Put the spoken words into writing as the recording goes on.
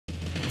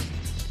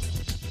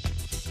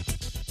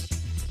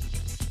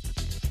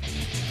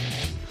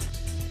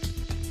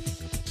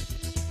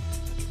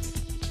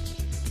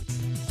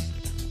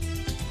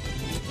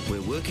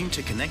working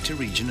to connect a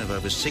region of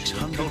over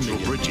 600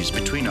 million bridges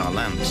between our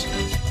lands.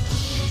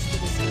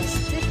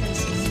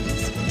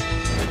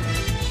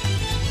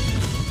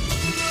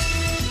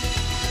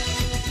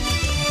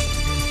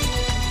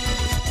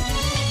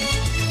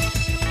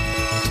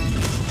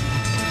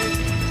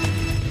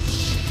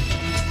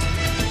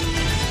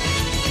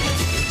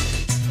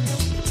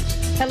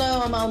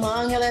 Hello, I'm Alma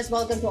Angeles.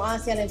 Welcome to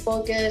ASEAN in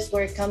Focus.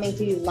 We're coming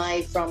to you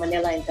live from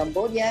Manila in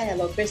Cambodia.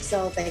 Hello,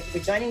 Crystal. Thank you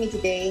for joining me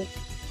today.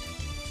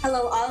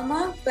 Hello,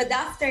 Alma. Good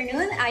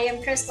afternoon. I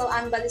am Crystal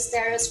Ann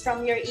Ballesteros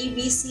from your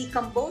EBC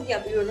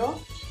Cambodia Bureau,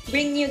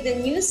 bringing you the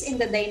news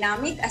in the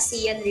dynamic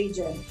ASEAN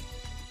region.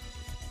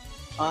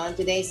 On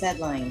today's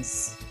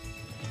headlines,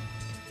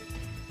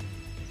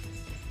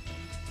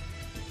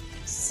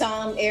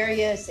 some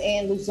areas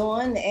in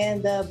Luzon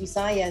and the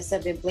Visayas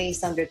have been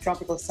placed under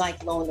tropical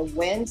cyclone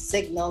wind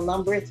signal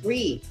number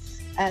 3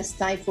 as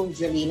Typhoon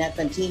Jolina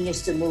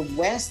continues to move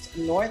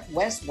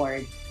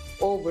west-northwestward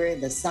over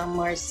the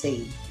Samar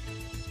Sea.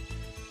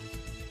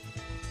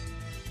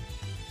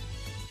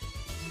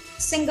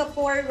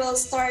 Singapore will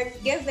start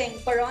giving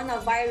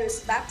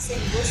coronavirus vaccine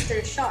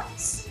booster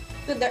shots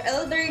to the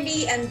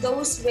elderly and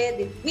those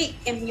with weak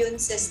immune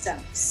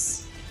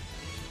systems.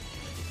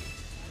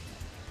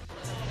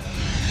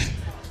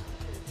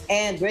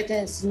 And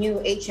Britain's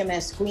new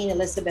HMS Queen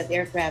Elizabeth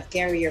aircraft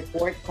carrier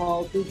port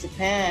called to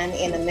Japan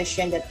in a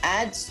mission that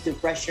adds to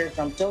pressure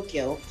from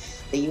Tokyo,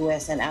 the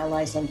U.S. and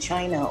allies on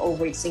China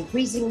over its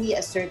increasingly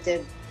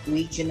assertive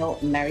regional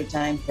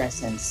maritime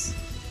presence.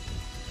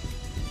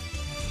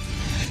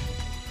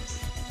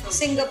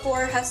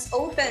 Singapore has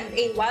opened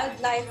a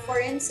wildlife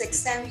forensic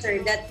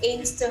center that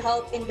aims to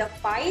help in the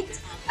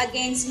fight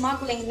against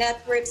smuggling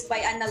networks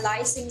by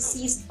analyzing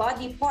seized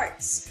body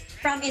parts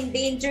from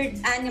endangered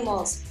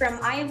animals, from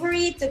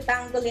ivory to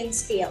pangolin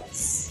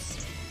scales.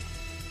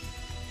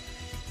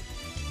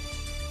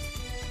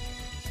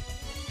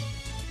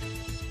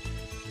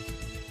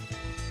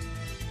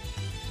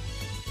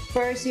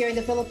 First, here in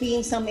the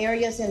Philippines, some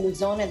areas in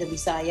Luzon and the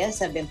Visayas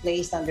have been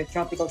placed under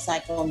tropical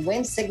cyclone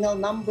wind signal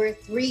number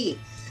 3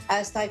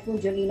 as Typhoon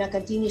Jolina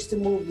continues to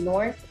move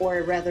north,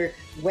 or rather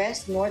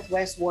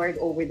west-northwestward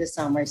over the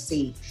Samar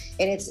Sea.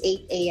 In its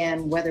 8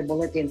 a.m. weather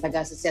bulletin,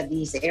 Pagasa said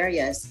these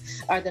areas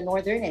are the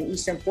northern and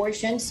eastern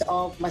portions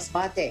of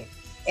Masbate,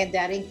 and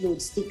that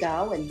includes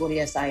Ticao and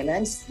Burias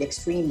Islands, the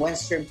extreme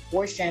western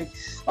portion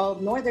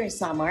of northern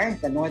Samar,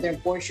 the northern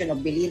portion of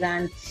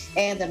Biliran,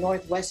 and the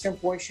northwestern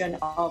portion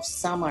of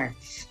Samar.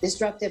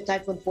 Destructive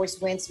typhoon force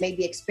winds may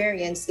be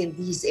experienced in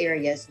these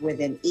areas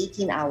within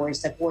 18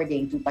 hours,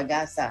 according to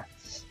Pagasa.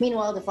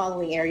 Meanwhile, the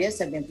following areas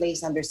have been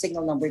placed under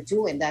signal number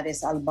 2, and that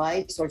is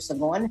Albay,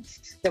 Sorsogon,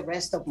 the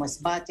rest of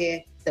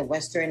Masbate, the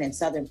western and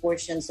southern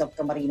portions of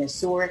Camarines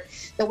Sur,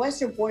 the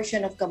western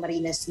portion of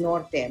Camarines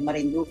Norte,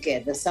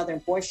 Marinduque, the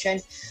southern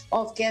portion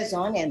of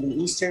Quezon, and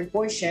the eastern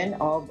portion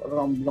of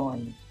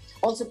Romblon.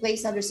 Also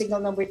placed under signal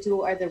number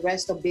 2 are the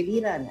rest of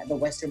Biliran, the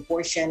western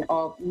portion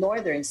of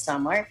northern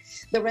Samar,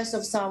 the rest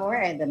of Samar,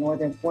 and the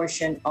northern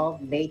portion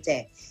of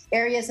Leyte.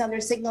 Areas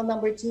under signal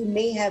number 2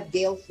 may have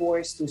gale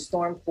force to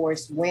storm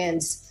force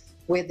winds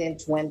within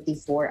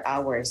 24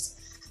 hours.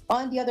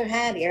 On the other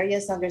hand,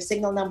 areas under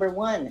signal number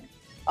 1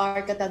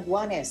 are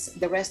Catanduanes,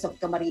 the rest of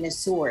Camarines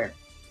Sur,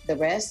 the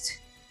rest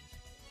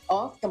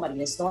of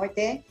Camarines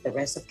Norte, the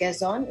rest of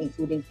Quezon,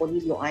 including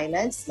Polillo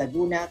Islands,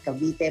 Laguna,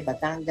 Cavite,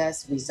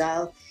 Batangas,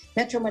 Rizal,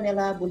 Metro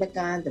Manila,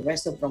 Bulacan, the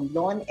rest of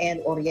Romblon and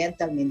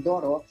Oriental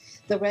Mindoro,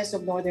 the rest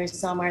of northern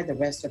Samar, the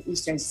rest of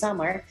eastern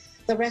Samar,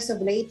 the rest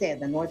of Leyte,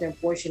 the northern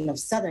portion of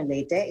southern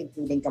Leyte,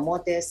 including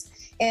Camotes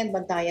and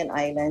Bantayan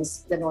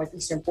Islands, the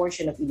northeastern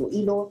portion of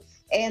Iloilo,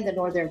 and the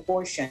northern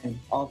portion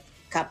of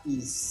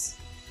Capiz.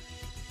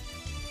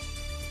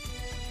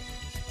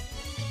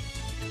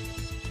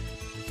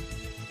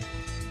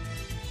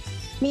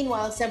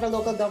 Meanwhile, several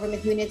local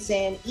government units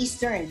in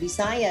eastern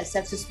Visayas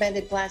have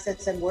suspended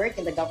classes and work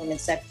in the government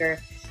sector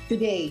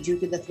today due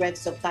to the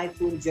threats of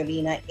Typhoon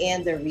Jolina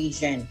in the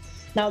region.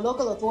 Now,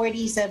 local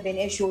authorities have been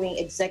issuing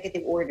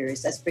executive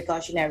orders as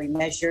precautionary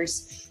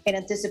measures in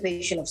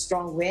anticipation of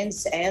strong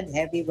winds and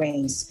heavy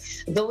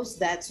rains. Those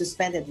that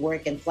suspended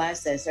work and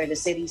classes are the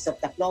cities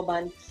of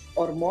Tacloban,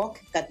 Ormoc,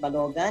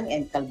 Catbalogan,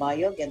 and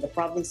Calbayog, and the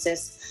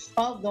provinces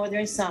of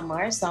northern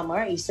Samar,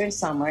 eastern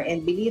Samar,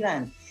 and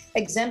Biliran.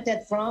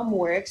 Exempted from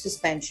work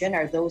suspension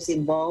are those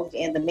involved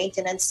in the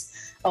maintenance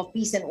of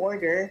peace and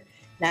order,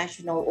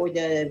 national or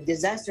the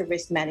disaster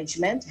risk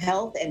management,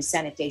 health and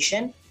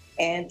sanitation,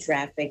 and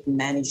traffic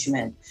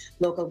management.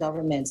 Local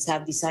governments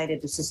have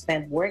decided to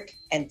suspend work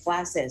and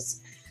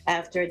classes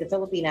after the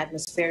Philippine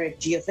Atmospheric,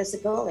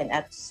 Geophysical, and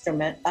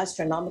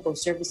Astronomical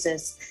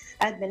Services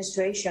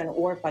Administration,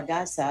 or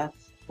PAGASA,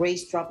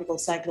 raised tropical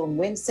cyclone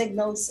wind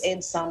signals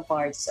in some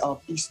parts of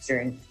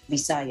eastern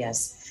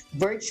Visayas.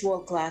 Virtual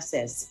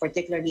classes,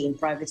 particularly in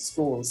private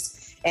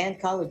schools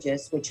and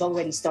colleges, which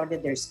already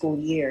started their school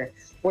year,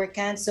 were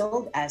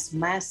canceled as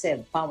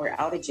massive power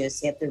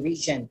outages hit the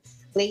region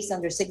Placed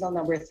under signal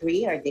number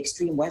 3 are the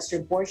extreme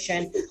western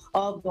portion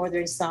of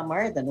northern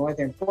Samar, the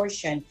northern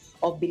portion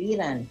of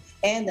Biliran,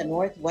 and the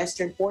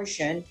northwestern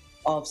portion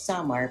of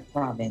Samar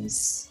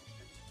province.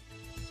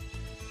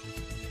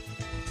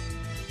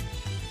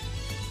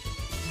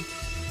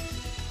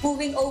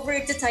 Moving over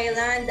to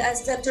Thailand,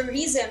 as the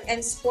Tourism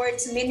and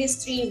Sports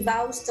Ministry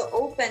vows to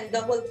open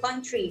the whole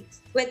country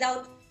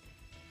without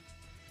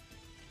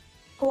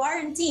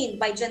quarantine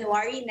by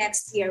January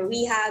next year.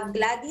 We have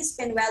Gladys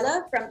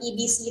Penuela from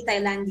EBC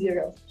Thailand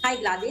Bureau. Hi,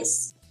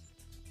 Gladys.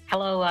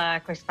 Hello,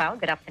 Crystal.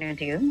 Good afternoon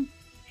to you.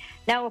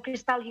 Now,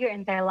 Crystal here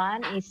in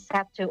Thailand is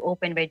set to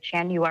open by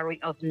January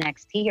of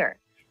next year.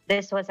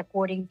 This was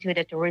according to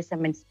the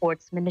Tourism and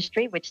Sports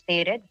Ministry, which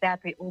stated that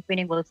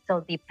reopening will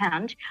still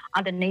depend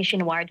on the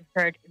nationwide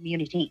herd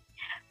immunity.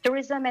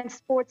 Tourism and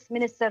Sports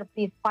Minister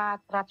Pifat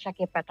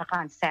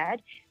Ratchakipatakan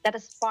said that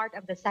as part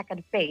of the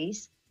second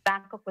phase,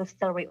 Bangkok will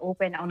still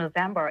reopen on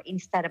November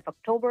instead of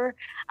October,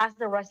 as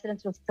the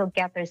residents will still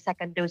get their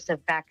second dose of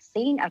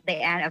vaccine at the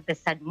end of the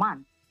said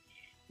month.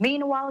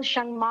 Meanwhile,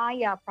 Chiang Mai,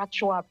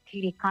 Prachuap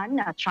Khiri Khan,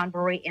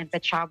 Chonburi, and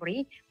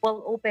Phetchaburi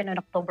will open on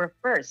October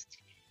 1st.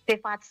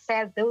 Pifat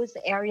said those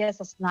areas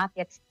has not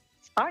yet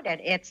started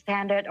its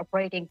standard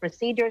operating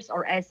procedures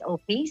or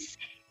SOPs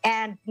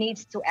and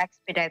needs to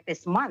expedite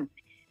this month.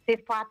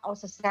 Pifat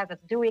also said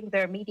that during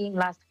their meeting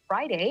last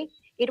Friday,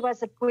 it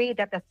was agreed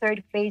that the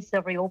third phase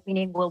of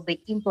reopening will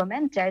be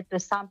implemented to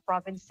some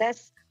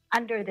provinces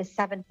under the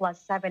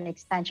 7+7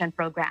 extension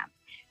program.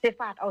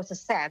 Pifat also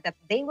said that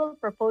they will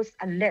propose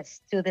a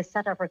list to the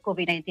Center for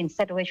COVID-19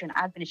 Situation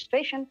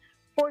Administration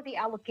for the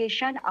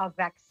allocation of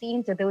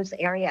vaccine to those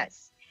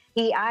areas.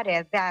 He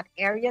added that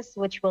areas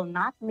which will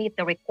not meet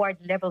the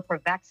required level for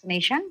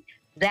vaccination,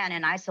 then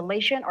in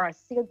isolation or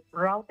sealed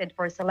routed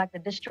for a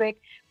selected district,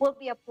 will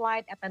be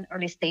applied at an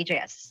early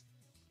stages.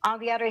 On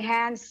the other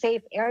hand,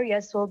 safe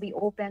areas will be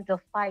open to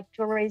flight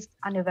tourists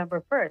on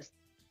November 1st,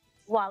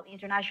 while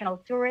international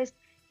tourists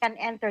can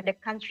enter the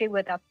country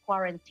without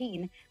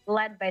quarantine,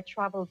 led by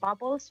travel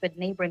bubbles with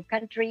neighboring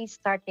countries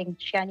starting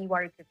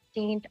January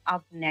 15th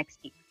of next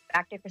year.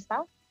 Back to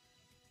Crystal.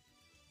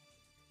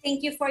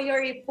 Thank you for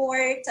your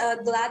report,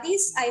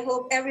 Gladys. I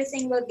hope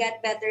everything will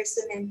get better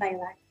soon in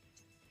Thailand.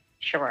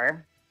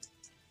 Sure.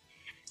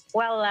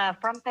 Well,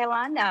 from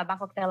Thailand,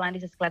 Bangkok, Thailand,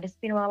 this is Gladys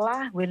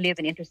Pinuala. We live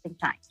in interesting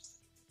times.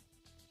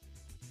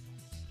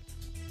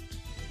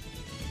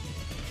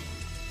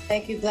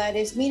 Thank you,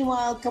 Gladys.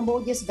 Meanwhile,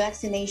 Cambodia's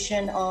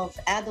vaccination of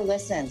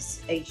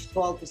adolescents aged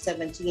 12 to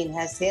 17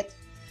 has hit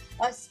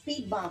a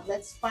speed bump.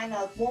 Let's find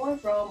out more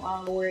from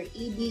our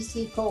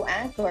EBC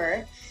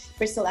co-anchor,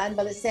 Crystal Ann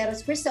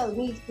Ballesteros. Crystal,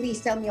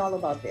 please tell me all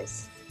about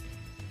this.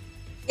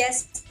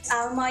 Yes,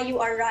 Alma, you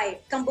are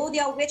right.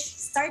 Cambodia, which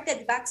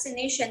started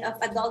vaccination of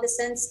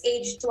adolescents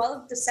aged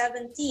 12 to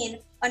 17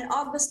 on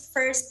August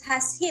 1st,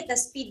 has hit a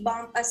speed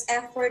bump as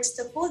efforts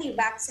to fully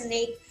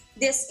vaccinate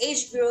this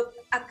age group,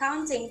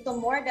 accounting to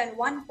more than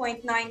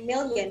 1.9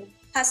 million,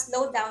 has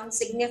slowed down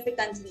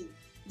significantly.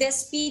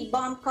 This speed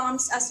bump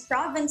comes as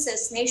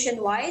provinces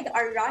nationwide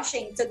are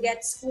rushing to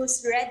get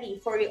schools ready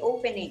for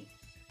reopening.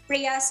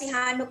 Prea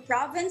Sihanouk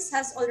province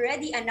has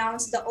already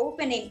announced the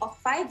opening of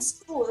 5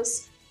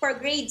 schools for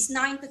grades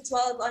 9 to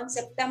 12 on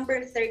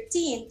September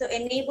 13 to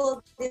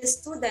enable the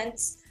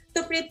students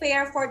to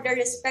prepare for their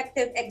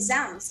respective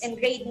exams in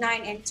grade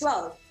 9 and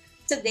 12.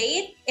 To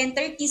date, in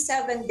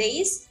 37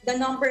 days, the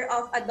number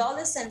of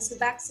adolescents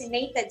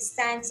vaccinated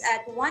stands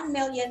at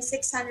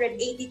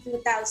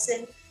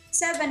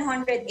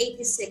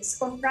 1,682,786,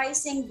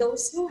 comprising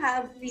those who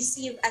have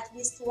received at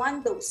least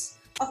 1 dose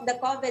of the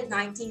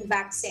COVID-19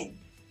 vaccine.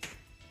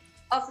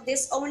 Of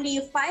this, only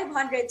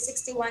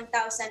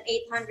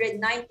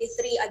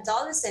 561,893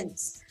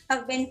 adolescents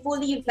have been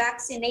fully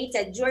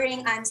vaccinated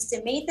during an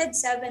estimated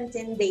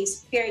 17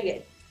 days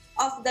period.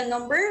 Of the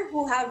number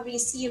who have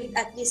received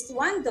at least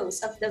 1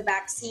 dose of the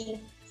vaccine,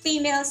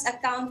 females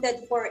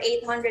accounted for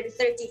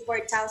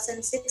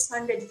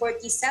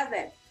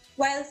 834,647,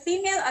 while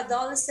female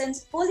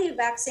adolescents fully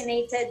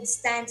vaccinated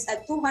stands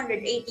at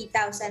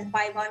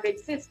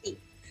 280,550.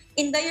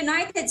 In the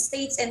United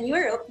States and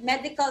Europe,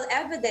 medical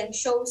evidence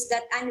shows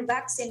that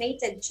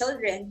unvaccinated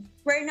children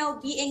were now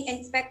being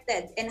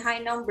infected in high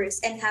numbers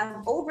and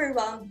have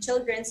overwhelmed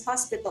children's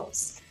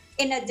hospitals.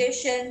 In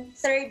addition,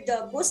 third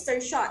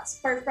booster shots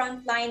for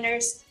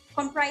frontliners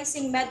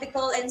comprising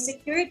medical and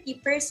security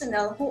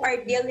personnel who are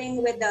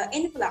dealing with the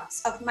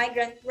influx of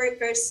migrant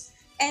workers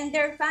and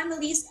their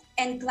families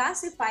and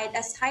classified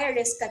as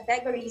high-risk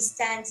category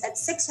stands at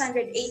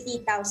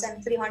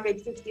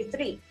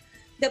 680,353.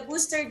 The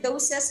booster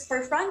doses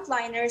for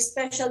frontliners,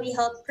 especially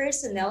health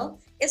personnel,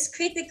 is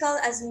critical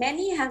as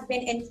many have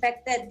been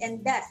infected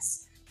and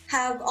deaths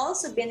have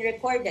also been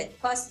recorded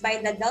caused by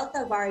the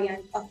Delta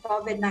variant of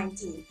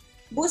COVID-19.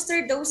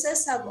 Booster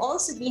doses have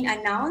also been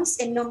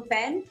announced in Phnom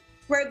Penh,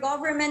 where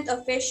government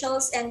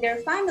officials and their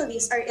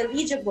families are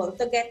eligible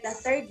to get the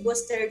third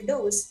booster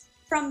dose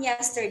from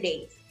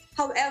yesterday.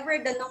 However,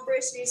 the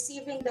numbers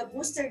receiving the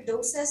booster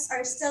doses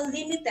are still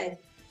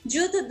limited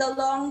due to the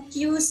long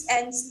queues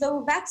and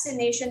slow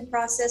vaccination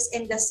process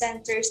in the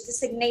centers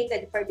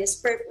designated for this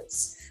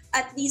purpose.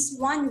 At least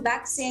one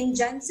vaccine,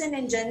 Johnson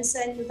 &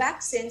 Johnson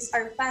vaccines,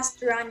 are fast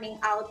running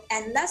out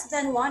and less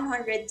than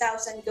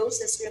 100,000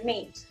 doses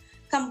remain.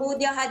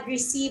 Cambodia had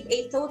received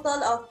a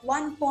total of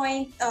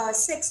 1.6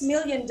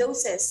 million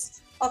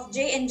doses of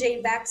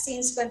J&J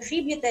vaccines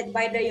contributed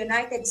by the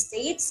United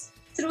States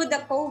through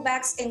the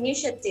COVAX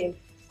initiative.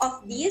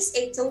 Of these,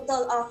 a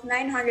total of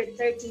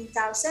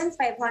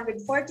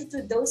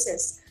 913,542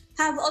 doses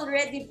have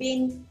already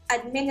been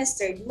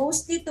administered,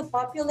 mostly to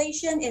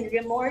population in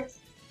remote,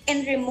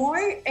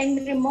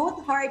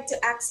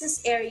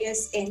 hard-to-access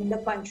areas in the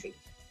country.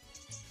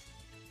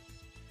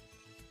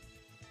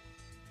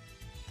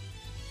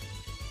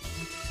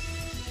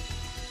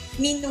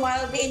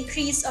 Meanwhile, the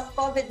increase of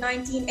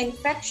COVID-19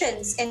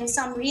 infections in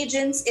some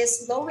regions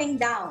is slowing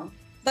down,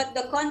 but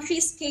the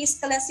country's case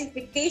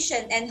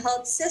classification and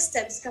health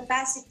systems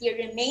capacity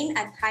remain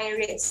at high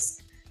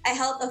risk, a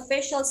health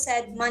official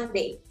said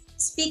Monday.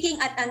 Speaking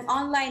at an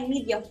online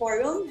media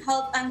forum,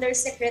 Health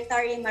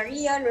Undersecretary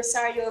Maria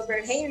Rosario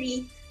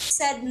Vergeire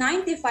said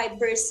 95%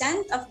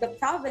 of the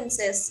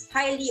province's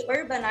highly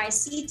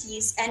urbanized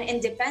cities and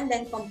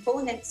independent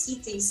component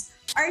cities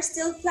are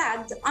still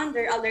flagged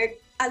under alert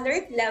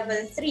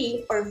level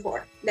 3 or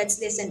 4.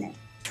 Let's listen in.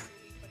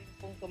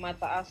 Kung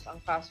tumataas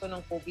ang kaso ng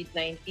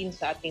COVID-19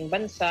 sa ating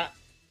bansa,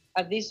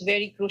 at this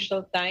very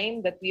crucial time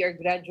that we are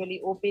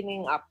gradually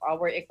opening up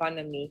our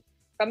economy,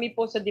 kami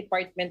po sa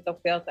Department of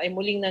Health ay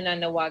muling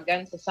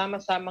nananawagan sa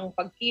sama-samang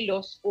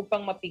pagkilos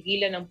upang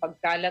mapigilan ang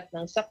pagkalat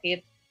ng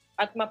sakit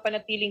at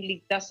mapanatiling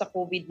ligtas sa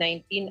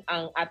COVID-19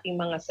 ang ating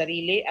mga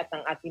sarili at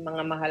ang ating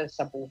mga mahal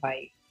sa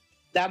buhay.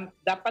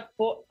 Dapat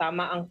po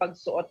tama ang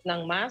pagsuot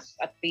ng mask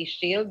at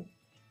face shield,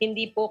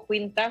 hindi po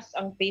kwintas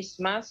ang face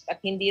mask at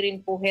hindi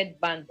rin po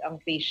headband ang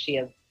face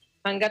shield.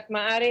 Hanggat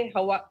maaari,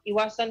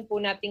 iwasan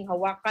po nating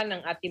hawakan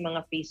ang ating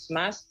mga face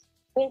mask.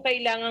 Kung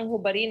kailangang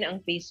hubarin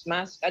ang face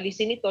mask,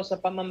 alisin ito sa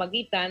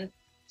pamamagitan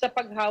sa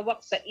paghawak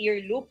sa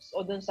ear loops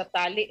o dun sa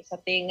tali sa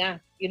tenga.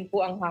 Yun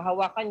po ang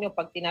hahawakan nyo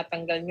pag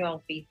tinatanggal nyo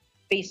ang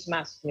face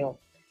mask nyo.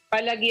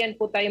 Palagian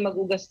po tayo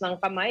magugas ng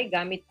kamay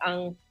gamit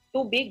ang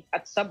tubig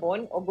at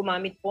sabon o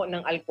gumamit po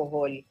ng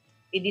alkohol.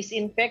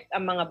 I-disinfect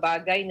ang mga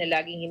bagay na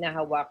laging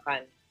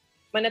hinahawakan.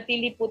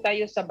 Manatili po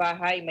tayo sa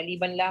bahay,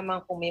 maliban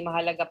lamang kung may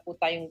mahalaga po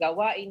tayong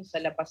gawain sa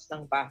labas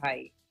ng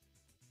bahay.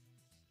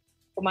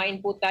 Kumain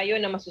po tayo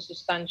ng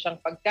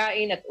masusustansyang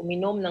pagkain at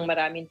uminom ng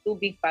maraming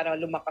tubig para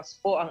lumakas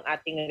po ang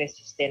ating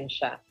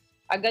resistensya.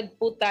 Agad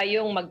po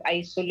tayong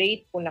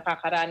mag-isolate kung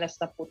nakakaranas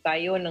na po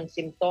tayo ng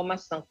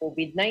simptomas ng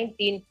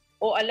COVID-19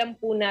 o alam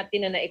po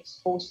natin na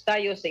na-expose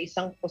tayo sa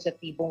isang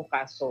positibong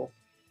kaso.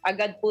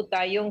 Agad po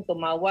tayong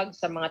tumawag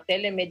sa mga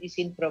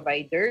telemedicine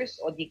providers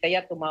o di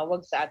kaya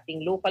tumawag sa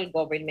ating local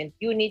government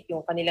unit,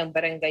 yung kanilang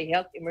barangay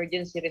health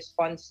emergency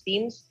response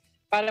teams,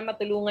 para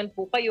matulungan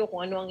po kayo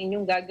kung ano ang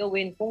inyong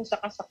gagawin kung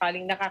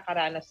sakasakaling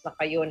nakakaranas na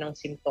kayo ng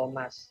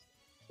simptomas.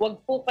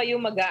 Huwag po kayo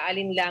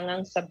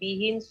mag-aalinlangang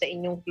sabihin sa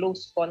inyong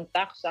close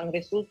contacts ang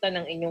resulta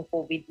ng inyong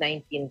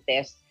COVID-19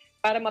 test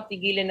para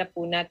mapigilan na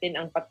po natin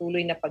ang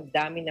patuloy na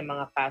pagdami ng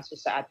mga kaso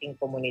sa ating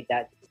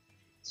komunidad.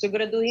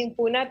 Siguraduhin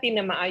po natin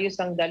na maayos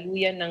ang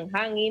daluyan ng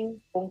hangin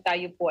kung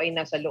tayo po ay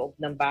nasa loob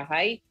ng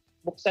bahay.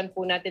 Buksan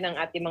po natin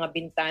ang ating mga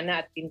bintana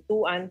at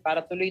pintuan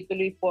para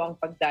tuloy-tuloy po ang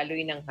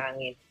pagdaloy ng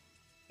hangin.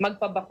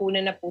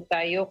 Magpabakuna na po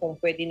tayo kung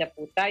pwede na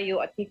po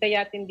tayo at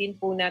hikayatin din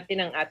po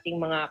natin ang ating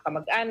mga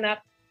kamag-anak,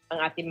 ang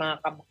ating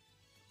mga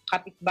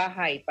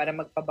kapitbahay para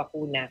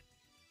magpabakuna.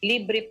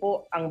 Libre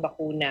po ang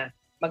bakuna.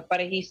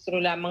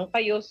 Magparehistro lamang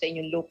kayo sa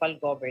inyong local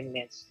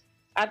governments.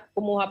 At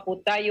kumuha po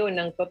tayo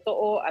ng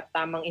totoo at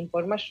tamang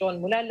impormasyon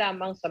mula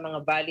lamang sa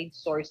mga valid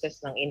sources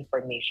ng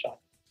information.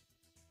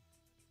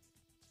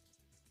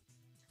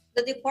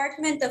 The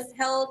Department of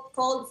Health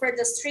called for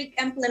the strict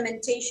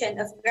implementation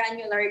of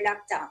granular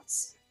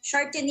lockdowns,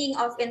 shortening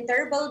of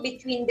interval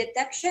between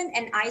detection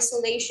and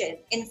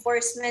isolation,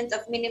 enforcement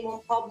of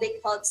minimum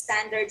public health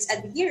standards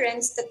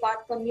adherence to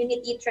cut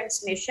community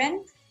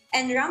transmission,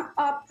 and ramp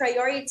up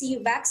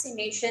priority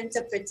vaccination to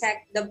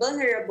protect the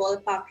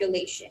vulnerable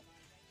population.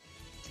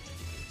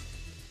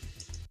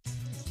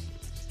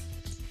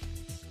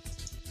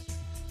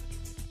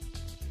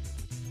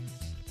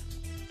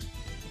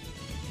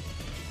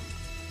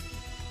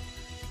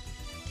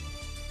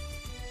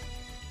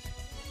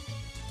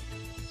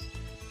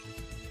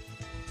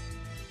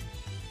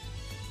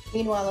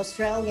 Meanwhile,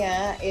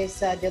 Australia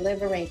is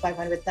delivering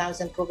 500,000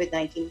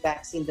 COVID-19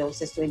 vaccine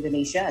doses to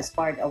Indonesia as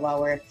part of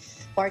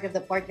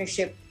the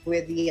partnership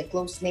with the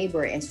close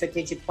neighbor and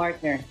strategic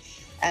partner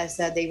as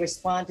they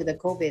respond to the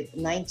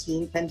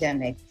COVID-19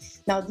 pandemic.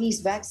 Now,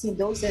 these vaccine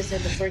doses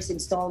are the first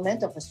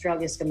installment of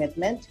Australia's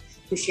commitment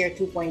to share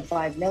 2.5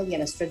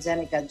 million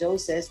AstraZeneca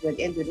doses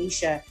with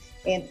Indonesia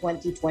in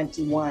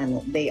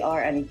 2021. They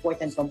are an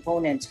important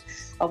component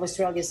of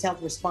Australia's health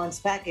response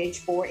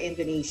package for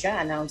Indonesia,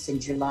 announced in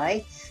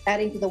July,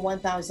 adding to the 1,000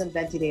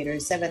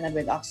 ventilators,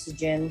 700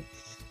 oxygen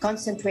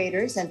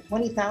concentrators, and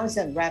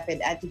 20,000 rapid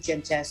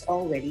antigen tests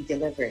already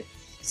delivered.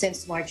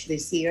 Since March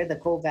this year, the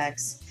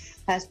COVAX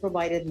has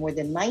provided more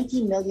than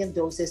 90 million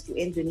doses to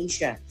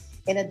Indonesia.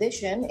 In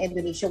addition,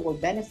 Indonesia will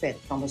benefit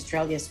from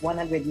Australia's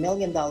 $100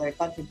 million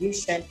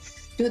contribution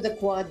to the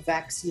Quad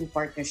vaccine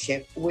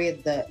partnership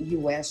with the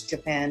US,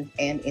 Japan,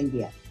 and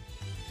India.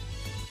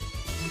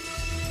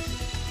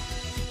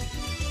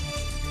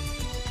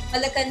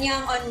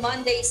 Malacanang on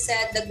Monday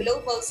said the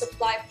global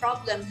supply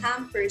problem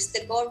hampers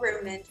the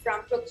government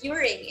from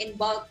procuring in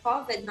bulk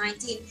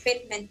COVID-19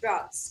 treatment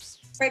drugs,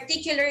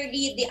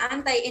 particularly the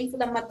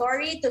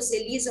anti-inflammatory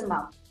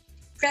tocilizumab.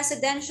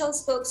 Presidential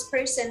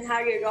spokesperson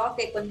Harry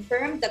Roque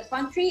confirmed the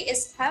country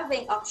is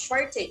having a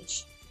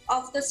shortage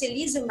of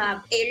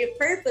tocilizumab, a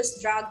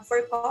repurposed drug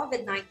for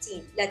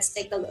COVID-19. Let's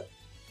take a look.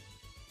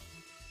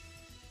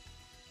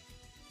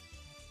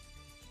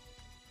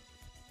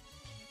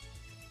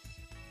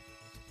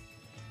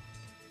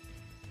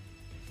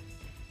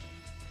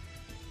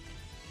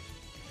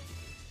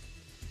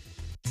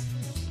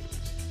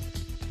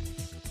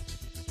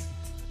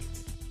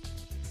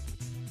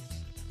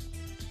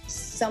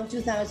 Some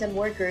 2,000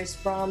 workers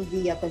from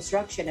the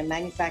construction and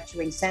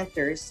manufacturing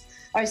centers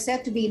are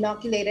set to be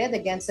inoculated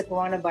against the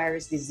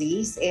coronavirus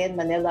disease in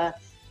Manila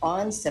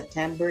on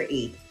September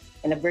 8.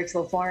 In a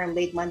virtual forum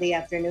late Monday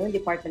afternoon,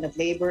 Department of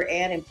Labor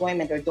and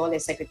Employment or DOLE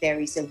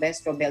Secretary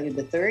Silvestro Bello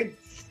III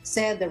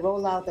said the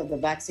rollout of the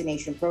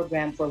vaccination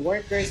program for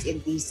workers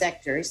in these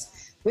sectors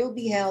will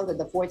be held at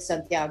the Fort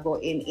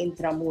Santiago in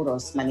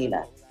Intramuros,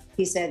 Manila.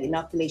 He said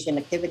inoculation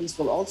activities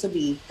will also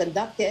be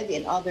conducted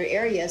in other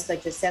areas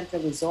such as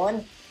Central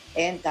Luzon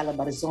and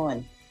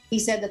Calabarzon. He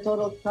said the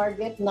total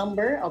target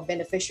number of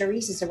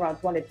beneficiaries is around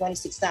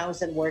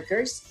 226,000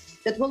 workers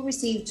that will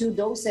receive 2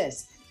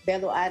 doses.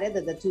 Bello added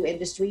that the 2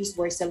 industries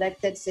were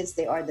selected since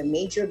they are the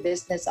major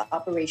business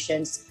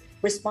operations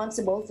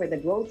responsible for the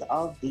growth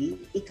of the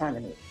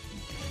economy.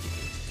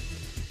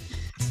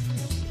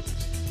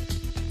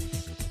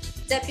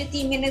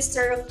 Deputy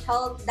Minister of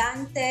Health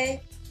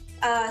Dante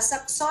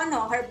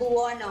Saxono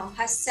Harbuono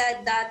has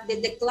said that the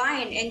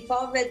decline in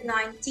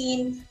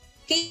COVID-19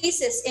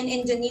 cases in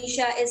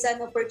Indonesia is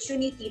an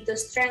opportunity to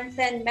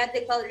strengthen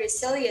medical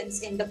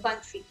resilience in the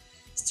country.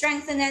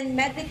 Strengthening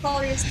medical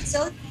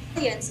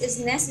resilience is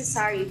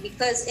necessary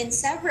because in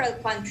several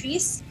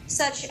countries,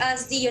 such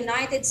as the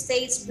United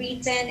States,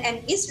 Britain,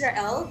 and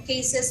Israel,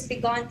 cases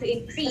began to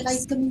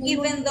increase,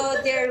 even though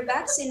their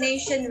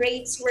vaccination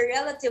rates were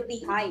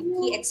relatively high,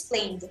 he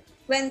explained.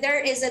 When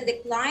there is a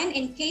decline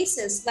in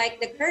cases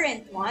like the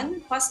current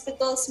one,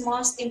 hospitals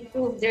must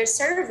improve their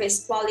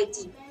service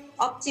quality,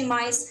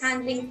 optimize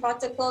handling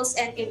protocols,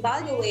 and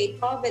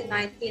evaluate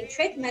COVID-19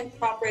 treatment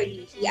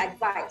properly, he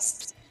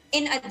advised.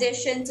 In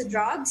addition to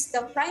drugs,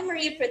 the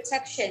primary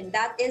protection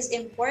that is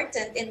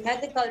important in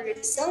medical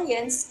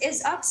resilience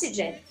is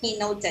oxygen, he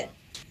noted.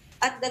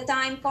 At the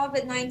time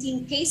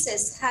COVID-19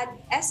 cases had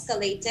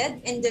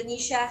escalated,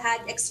 Indonesia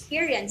had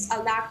experienced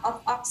a lack of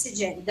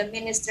oxygen, the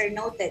minister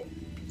noted.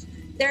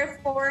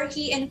 Therefore,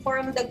 he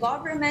informed the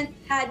government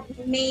had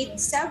made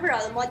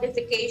several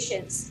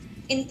modifications,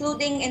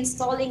 including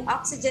installing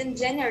oxygen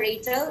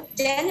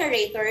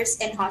generators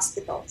in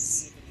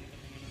hospitals.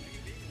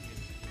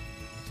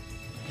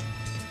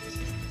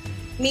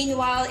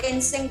 Meanwhile, in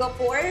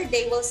Singapore,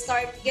 they will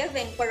start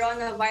giving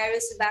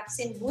coronavirus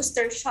vaccine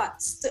booster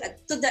shots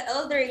to the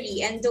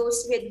elderly and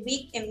those with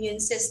weak immune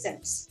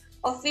systems.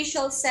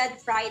 Officials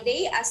said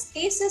Friday as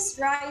cases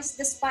rise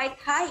despite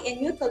high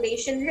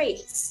inoculation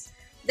rates.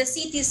 The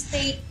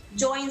city-state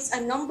joins a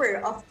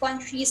number of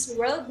countries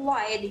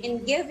worldwide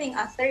in giving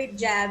a 3rd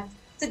jab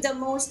to the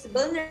most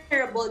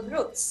vulnerable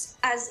groups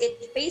as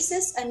it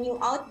faces a new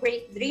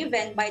outbreak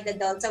driven by the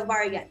Delta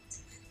variant.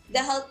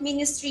 The Health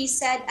Ministry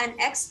said an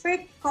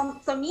expert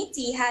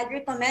committee had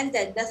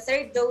recommended the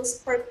 3rd dose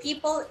for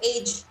people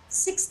aged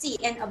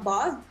 60 and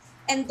above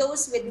and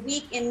those with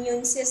weak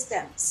immune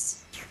systems.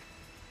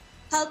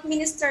 Health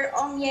Minister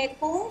Ong Ye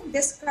Kung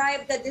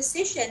described the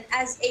decision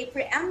as a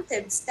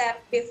preemptive step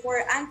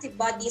before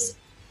antibodies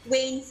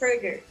wane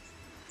further.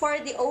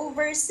 For the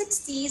over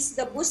 60s,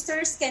 the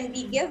boosters can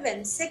be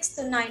given 6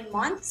 to 9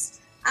 months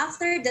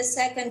after the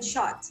 2nd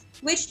shot,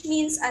 which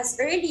means as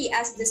early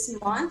as this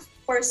month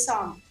for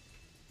some.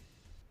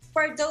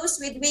 For those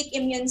with weak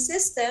immune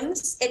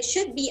systems, it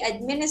should be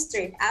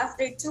administered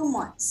after 2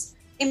 months.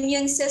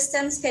 Immune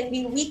systems can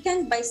be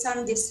weakened by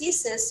some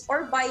diseases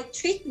or by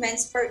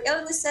treatments for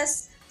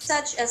illnesses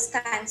such as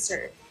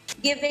cancer.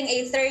 Giving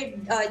a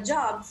 3rd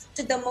jab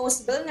to the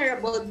most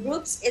vulnerable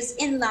groups is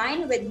in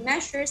line with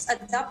measures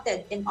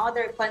adopted in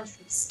other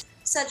countries,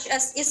 such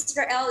as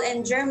Israel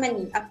and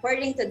Germany,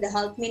 according to the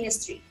Health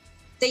Ministry.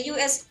 The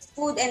U.S.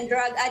 Food and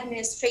Drug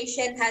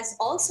Administration has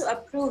also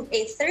approved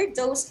a 3rd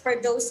dose for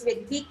those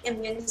with weak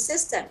immune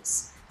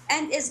systems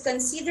and is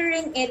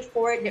considering it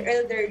for the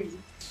elderly.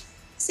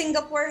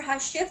 Singapore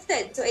has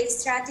shifted to a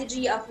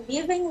strategy of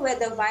living with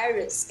the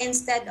virus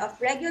instead of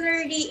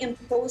regularly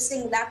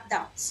imposing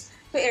lockdowns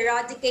to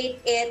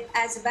eradicate it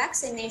as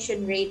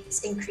vaccination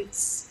rates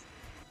increase.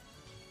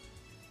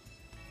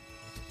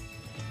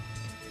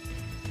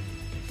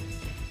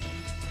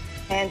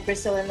 And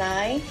Crystal and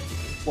I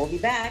will be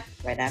back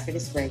right after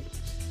this break.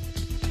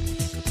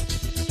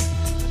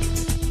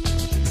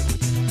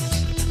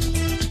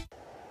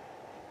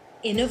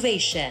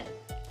 Innovation,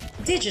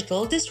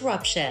 digital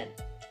disruption,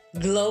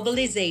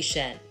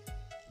 globalization.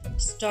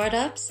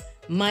 Startups,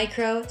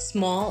 micro,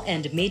 small,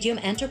 and medium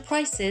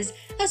enterprises,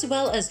 as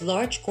well as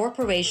large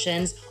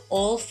corporations,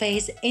 all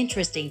face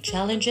interesting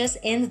challenges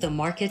in the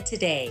market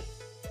today.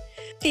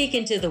 Peek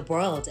into the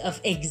world of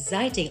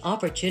exciting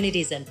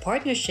opportunities and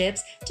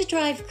partnerships to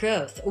drive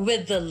growth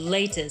with the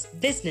latest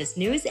business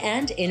news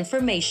and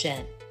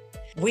information.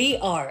 We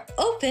are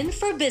open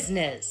for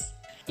business.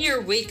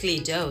 Your weekly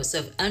dose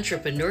of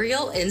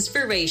entrepreneurial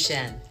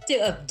inspiration to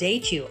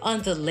update you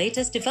on the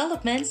latest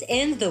developments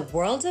in the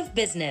world of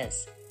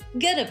business.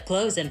 Get up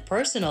close and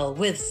personal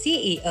with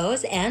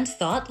CEOs and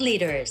thought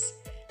leaders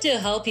to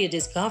help you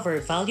discover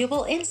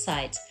valuable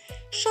insights,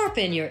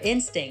 sharpen your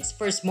instincts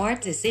for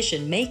smart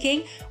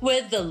decision-making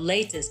with the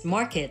latest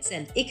markets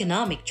and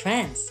economic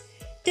trends,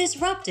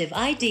 disruptive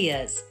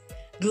ideas,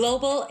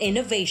 global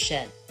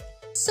innovation,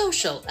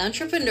 social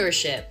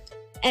entrepreneurship,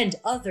 and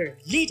other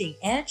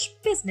leading-edge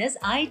business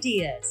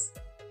ideas.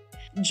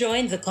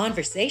 Join the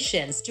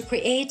conversations to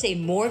create a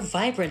more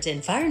vibrant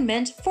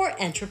environment for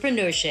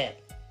entrepreneurship.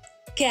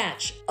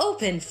 Catch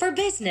Open for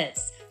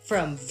Business,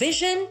 from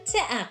vision to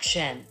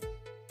action.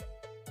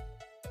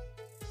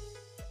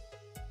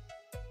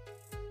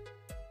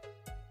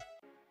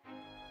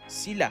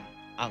 Sila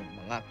ang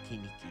mga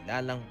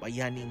kinikilalang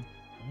bayaning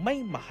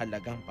may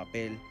mahalagang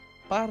papel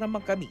para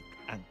makamit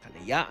ang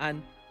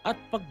kalayaan at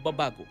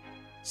pagbabago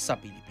sa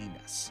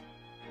Pilipinas.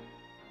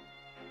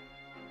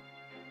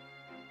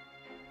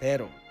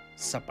 Pero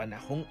sa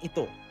panahong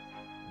ito,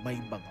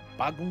 may mga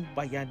bagong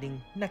bayaning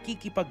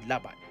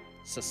nakikipaglaban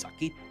sa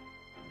sakit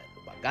na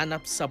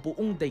lumaganap sa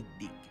buong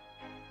daigdig,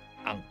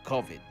 ang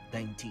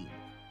COVID-19.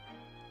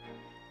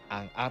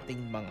 Ang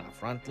ating mga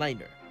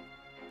frontliner,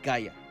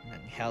 gaya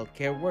ng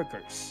healthcare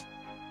workers,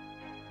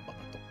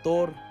 mga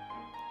doktor,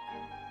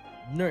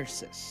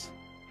 nurses,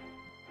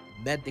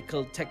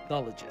 medical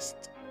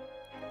technologists,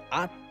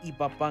 at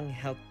iba pang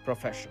health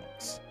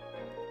professionals,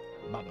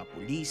 mga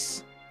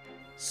pulis,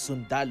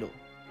 sundalo,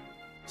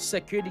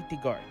 security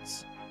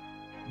guards,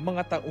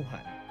 mga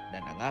tauhan na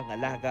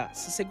nangangalaga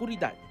sa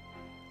seguridad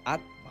at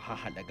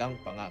mahahalagang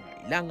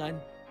pangangailangan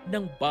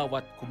ng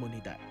bawat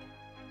komunidad.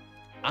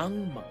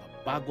 Ang mga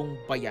bagong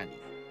bayani,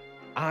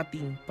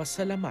 ating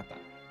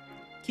pasalamatan.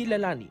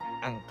 Kilalanin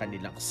ang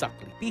kanilang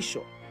sakripisyo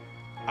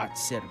at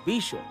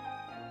serbisyo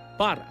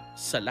para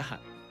sa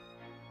lahat.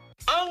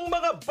 Ang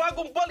mga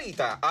bagong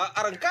balita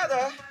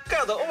aarangkada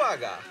kada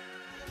umaga.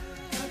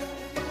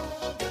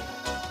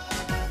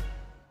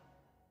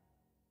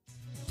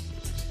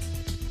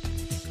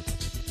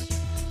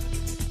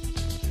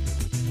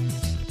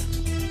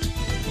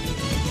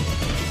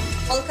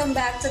 Welcome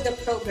back to the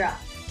program.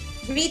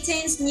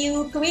 Britain's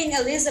new Queen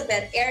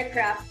Elizabeth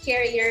aircraft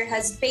carrier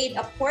has paid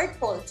a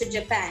porthole to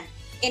Japan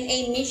in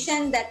a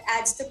mission that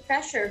adds to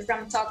pressure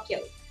from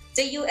Tokyo,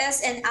 the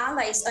US and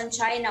allies on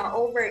China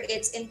over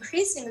its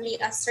increasingly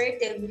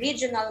assertive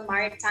regional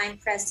maritime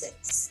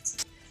presence.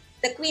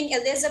 The Queen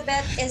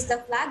Elizabeth is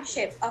the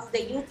flagship of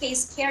the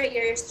UK's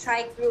carrier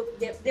strike group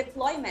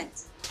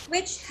deployment,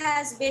 which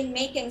has been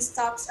making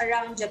stops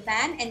around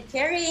Japan and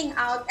carrying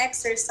out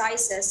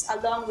exercises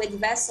along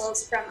with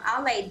vessels from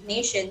allied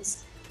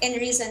nations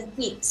in recent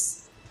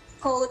weeks.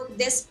 Quote,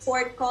 this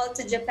port call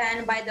to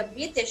Japan by the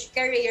British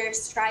Carrier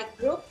Strike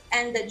Group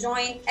and the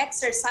joint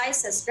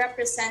exercises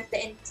represent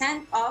the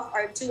intent of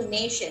our two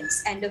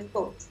nations, end of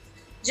quote.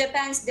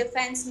 Japan's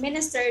Defense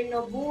Minister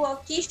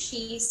Nobuo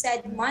Kishi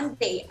said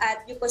Monday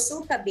at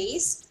Yokosuka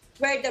Base,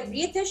 where the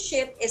British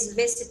ship is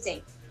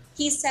visiting.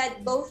 He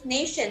said both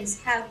nations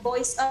have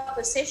voiced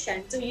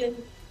opposition to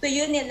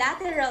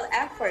unilateral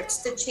efforts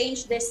to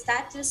change their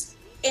status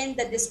in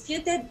the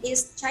disputed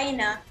East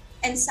China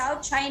and South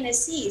China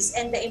Seas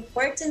and the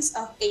importance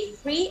of a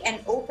free and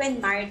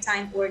open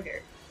maritime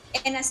order.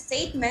 In a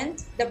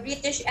statement, the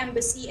British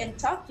Embassy in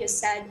Tokyo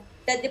said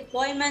the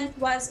deployment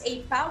was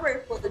a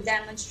powerful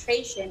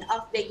demonstration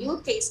of the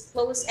UK's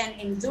close and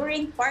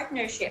enduring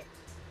partnership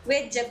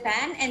with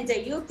Japan and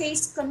the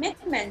UK's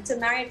commitment to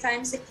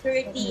maritime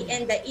security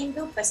in the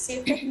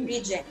Indo-Pacific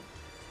region.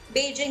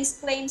 Beijing's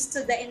claims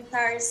to the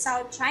entire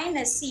South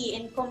China Sea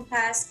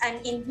encompass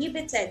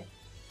uninhabited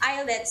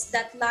islets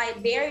that lie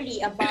barely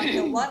above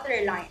the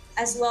waterline,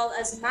 as well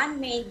as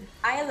man-made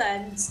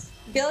islands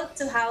built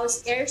to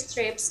house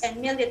airstrips and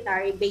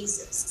military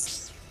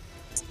bases.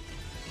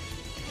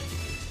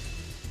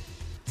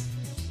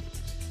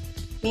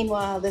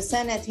 Meanwhile, the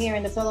Senate here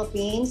in the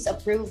Philippines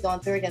approved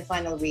on third and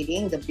final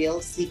reading the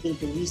bill seeking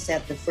to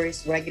reset the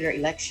first regular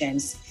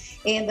elections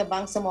in the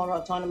Bangsamoro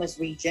Autonomous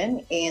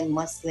Region in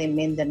Muslim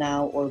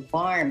Mindanao, or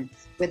BARM,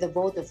 with a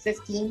vote of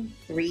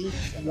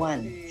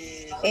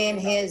 15-3-1. In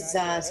his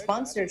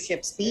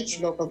sponsorship speech,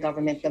 Local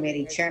Government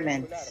Committee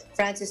Chairman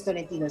Francis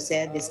Tolentino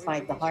said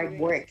despite the hard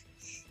work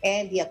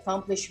and the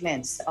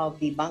accomplishments of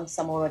the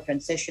Bangsamoro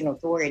Transition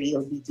Authority,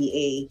 or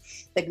BTA,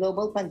 the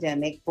global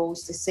pandemic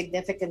posed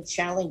significant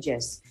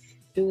challenges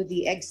to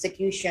the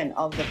execution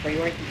of the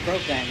priority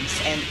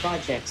programs and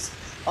projects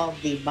of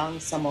the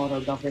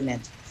Bangsamoro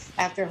government.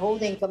 After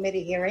holding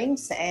committee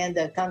hearings and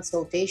a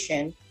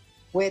consultation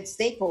with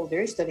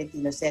stakeholders,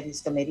 Tolentino said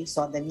his committee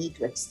saw the need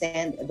to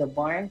extend the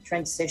barn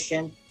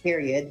transition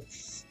period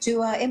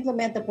to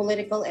implement the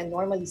political and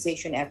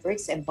normalization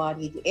efforts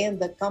embodied in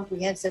the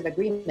comprehensive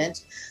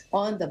agreement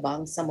on the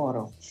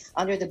Bangsamoro.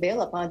 Under the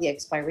bill, upon the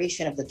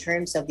expiration of the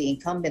terms of the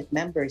incumbent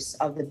members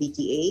of the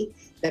BTA,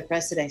 the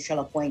President shall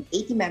appoint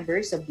 80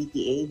 members of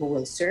BTA who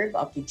will serve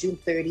up to June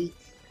 30,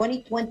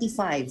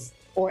 2025,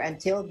 or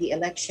until the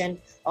election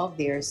of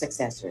their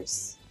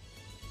successors.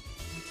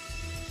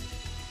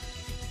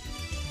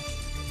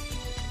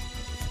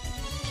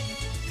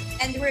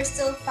 And we're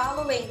still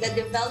following the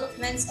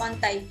developments on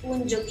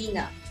Typhoon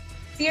Jolina.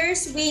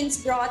 Fierce winds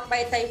brought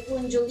by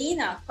Typhoon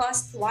Jolina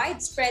caused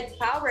widespread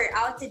power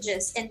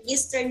outages in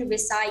eastern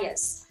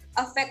Visayas,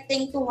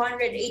 affecting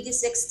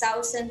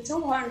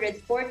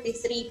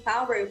 286,243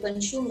 power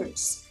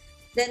consumers.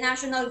 The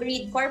National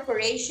Grid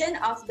Corporation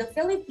of the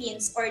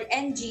Philippines, or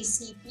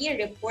NGCP,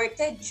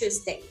 reported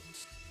Tuesday.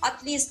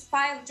 At least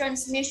 5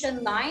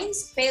 transmission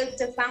lines failed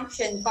to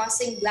function,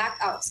 causing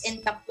blackouts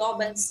in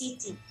Tacloban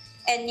City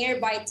and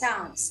nearby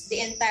towns,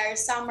 the entire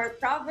Samar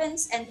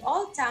province, and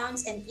all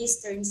towns in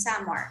eastern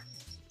Samar.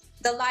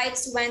 The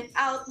lights went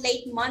out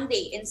late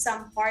Monday in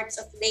some parts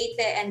of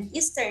Leyte and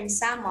eastern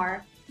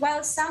Samar,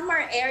 while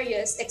Samar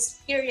areas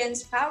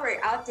experienced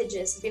power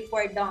outages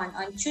before dawn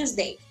on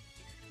Tuesday.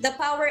 The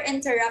power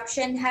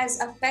interruption has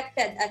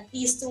affected at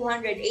least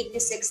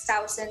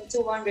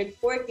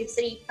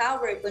 286,243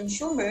 power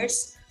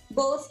consumers,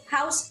 both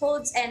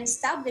households and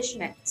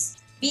establishments,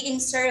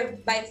 being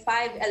served by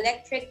 5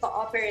 electric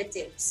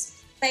cooperatives.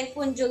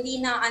 Typhoon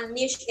Jolina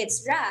unleashed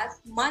its wrath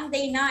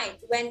Monday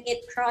night when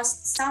it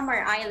crossed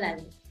Samar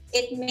Island.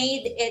 It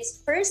made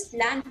its first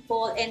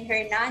landfall in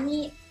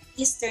Hernani,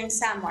 eastern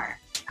Samar.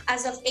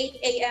 As of 8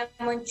 a.m.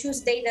 on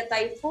Tuesday, the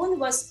typhoon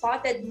was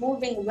spotted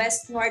moving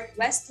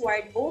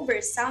west-northwestward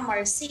over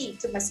Samar Sea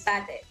to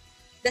Masbate.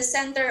 The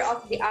center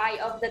of the eye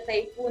of the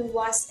typhoon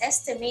was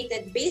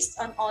estimated based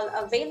on all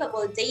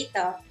available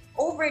data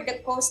over the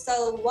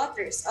coastal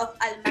waters of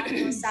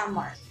Almagro,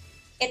 Samar.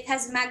 It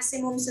has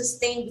maximum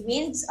sustained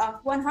winds of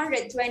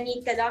 120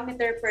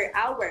 km per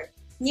hour.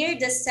 Near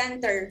the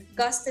center,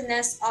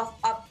 gustiness of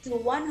up to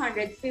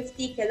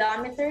 150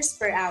 km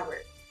per hour.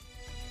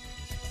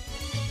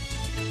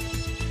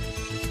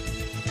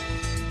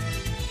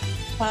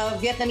 A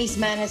Vietnamese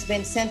man has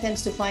been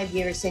sentenced to 5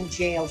 years in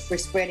jail for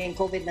spreading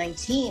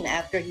COVID-19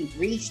 after he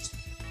breached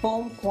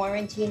home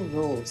quarantine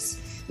rules.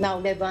 Now,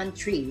 Levan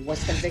Tri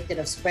was convicted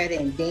of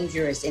spreading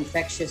dangerous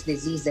infectious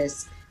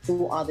diseases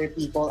to other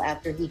people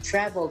after he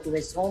traveled to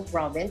his home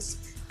province,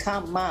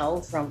 Camp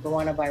Mau, from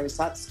coronavirus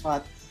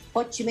hotspot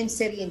Ho Chi Minh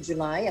City in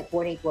July,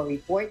 according to a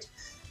report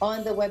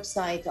on the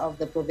website of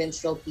the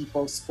Provincial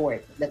People's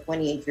Court. The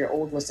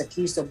 28-year-old was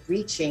accused of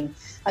breaching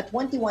a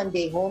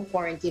 21-day home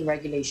quarantine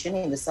regulation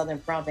in the southern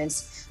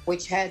province,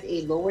 which had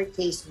a lower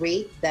case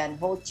rate than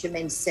Ho Chi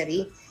Minh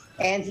City,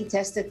 and he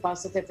tested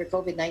positive for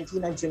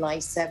COVID-19 on July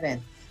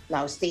 7.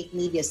 Now, state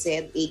media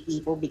said 8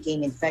 people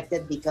became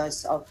infected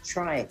because of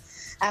Tri.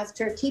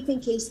 After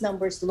keeping case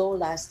numbers low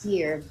last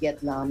year,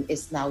 Vietnam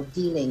is now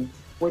dealing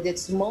with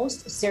its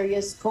most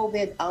serious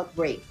COVID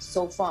outbreak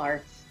so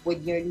far,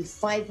 with nearly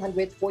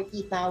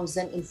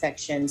 540,000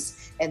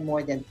 infections and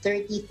more than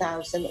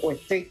 30,000 or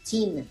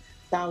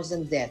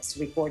 13,000 deaths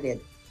reported.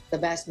 The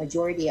vast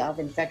majority of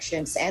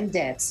infections and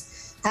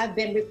deaths have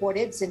been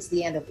reported since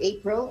the end of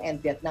April,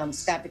 and Vietnam's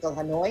capital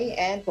Hanoi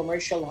and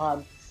commercial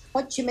hub Ho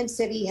Chi Minh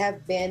City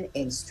have been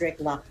in strict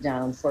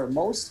lockdown for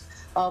most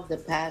of the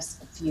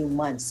past few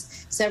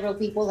months. Several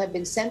people have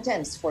been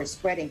sentenced for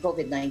spreading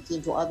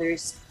COVID-19 to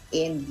others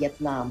in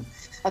Vietnam.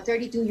 A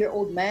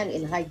 32-year-old man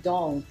in Hai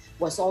Dong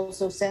was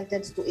also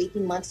sentenced to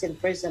 18 months in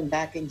prison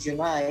back in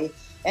July,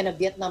 and a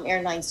Vietnam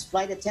Airlines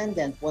flight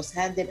attendant was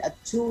handed a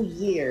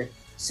 2-year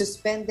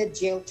suspended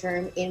jail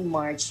term in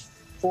March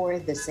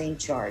for the same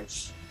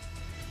charge.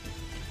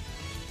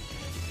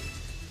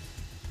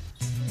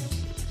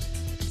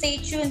 Stay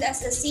tuned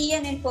as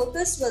ASEAN in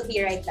Focus will be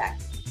right back.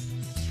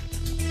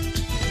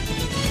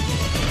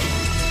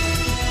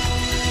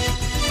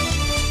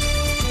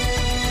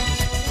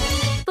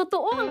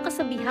 Totoo ang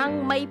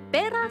kasabihang may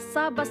pera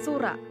sa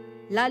basura,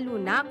 lalo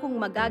na kung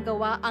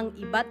magagawa ang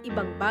iba't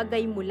ibang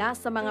bagay mula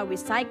sa mga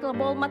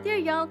recyclable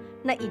material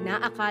na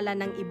inaakala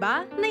ng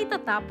iba na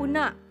itatapon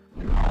na.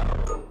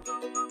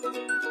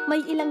 May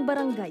ilang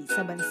barangay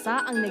sa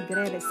bansa ang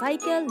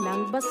nagre-recycle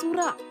ng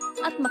basura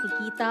at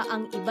makikita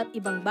ang iba't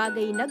ibang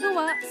bagay na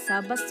gawa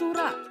sa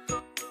basura.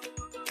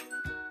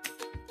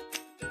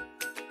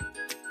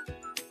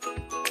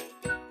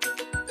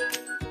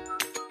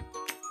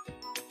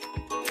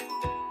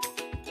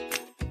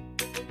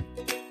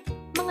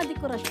 Mga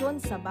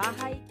dekorasyon sa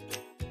bahay,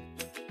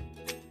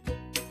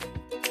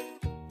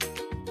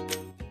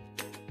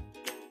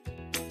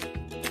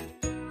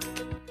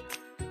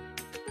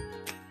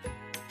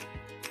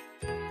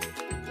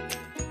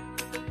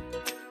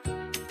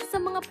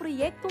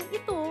 proyektong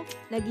ito,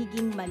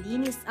 nagiging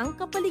malinis ang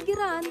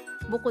kapaligiran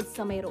bukod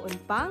sa mayroon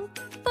pang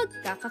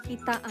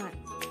pagkakakitaan.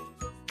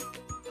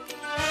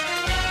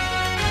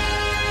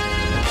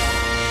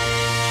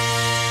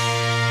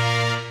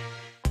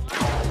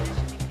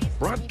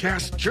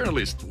 Broadcast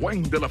journalist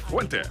Wang de la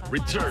Fuente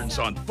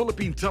returns on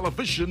Philippine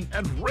television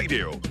and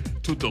radio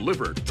to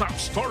deliver top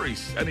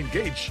stories and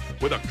engage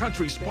with the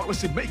country's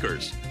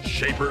policymakers,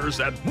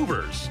 shapers, and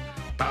movers.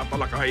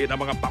 Tatalakayin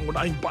ang mga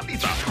pangunahing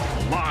balita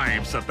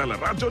live sa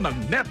teleradyo ng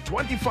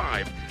Net25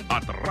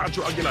 at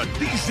Radyo Aguila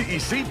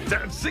DCEC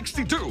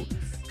 1062.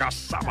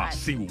 Kasama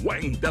si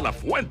Wang de la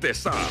Fuente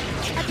sa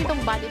At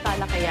itong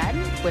balitalakayan,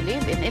 we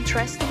live in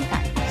interesting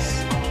times.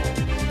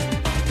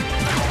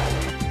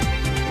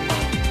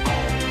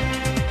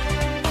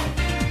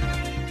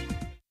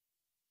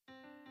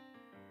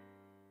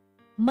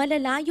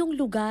 Malalayong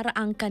lugar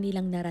ang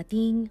kanilang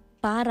narating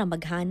para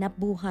maghanap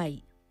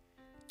buhay.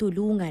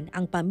 Tulungan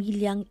ang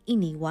pamilyang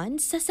iniwan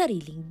sa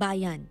sariling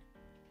bayan.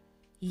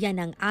 Yan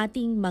ang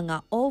ating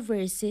mga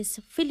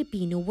overseas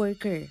Filipino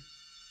worker.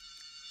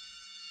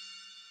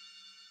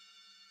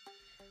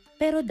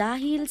 Pero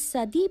dahil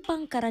sa di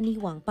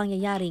pangkaraniwang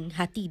pangyayaring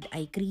hatid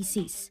ay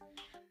krisis,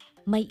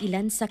 may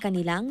ilan sa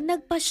kanilang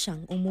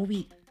nagpasyang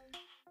umuwi.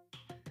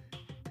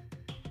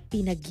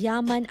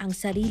 Pinagyaman ang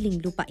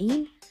sariling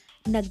lupain,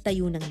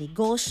 nagtayo ng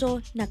negosyo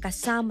na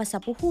kasama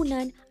sa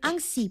puhunan ang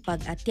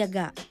sipag at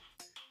tiyaga.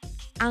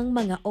 Ang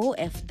mga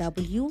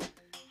OFW,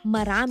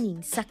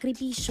 maraming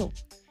sakripisyo,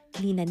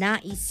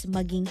 ninanais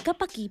maging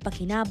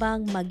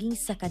kapaki-pakinabang maging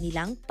sa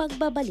kanilang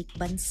pagbabalik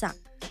bansa.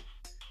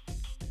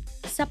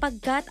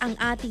 Sapagkat ang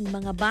ating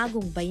mga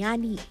bagong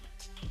bayani,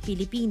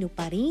 Pilipino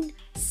pa rin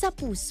sa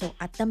puso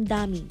at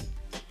damdamin.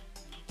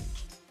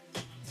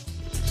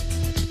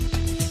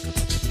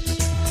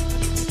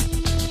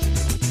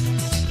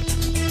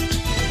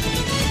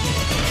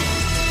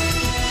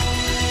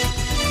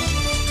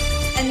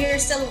 And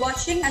you're still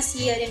watching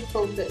ASEAN in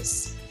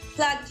Focus.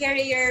 Flag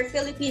carrier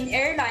Philippine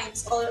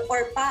Airlines or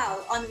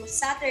PAL on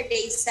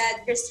Saturday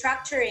said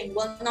restructuring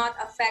will not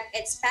affect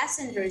its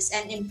passengers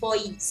and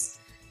employees.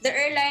 The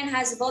airline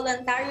has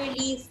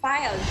voluntarily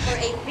filed for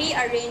a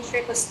pre-arranged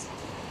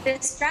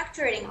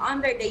restructuring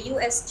under the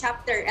U.S.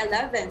 Chapter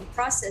 11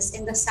 process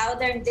in the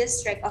Southern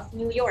District of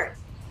New York.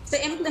 To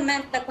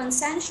implement the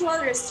consensual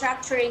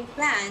restructuring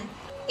plan,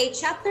 a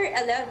Chapter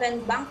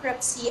 11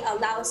 bankruptcy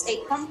allows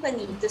a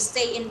company to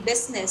stay in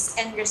business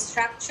and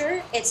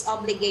restructure its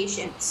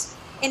obligations.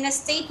 In a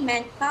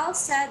statement, PAL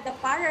said the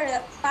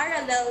parallel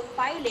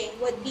filing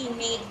would be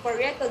made for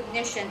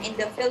recognition in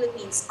the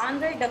Philippines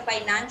under the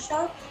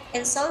Financial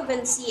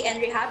Insolvency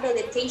and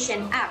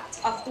Rehabilitation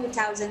Act of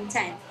 2010.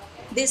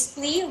 This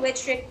plea,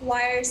 which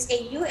requires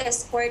a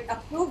U.S. court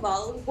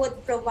approval,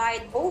 would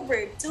provide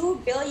over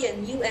 $2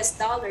 billion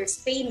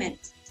payment,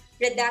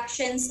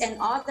 reductions, and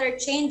other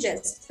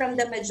changes from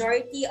the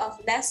majority of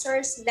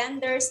lessors,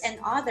 lenders, and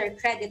other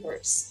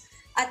creditors.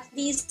 At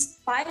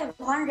least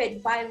 $505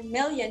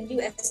 million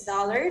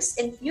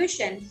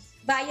infusion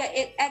via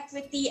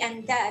equity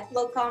and debt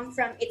will come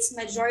from its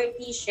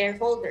majority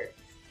shareholder.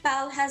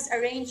 PAL has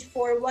arranged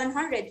for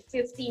 $150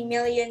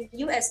 million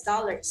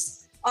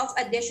of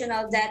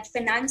additional debt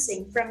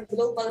financing from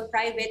global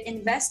private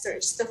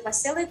investors to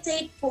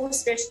facilitate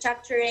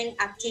post-restructuring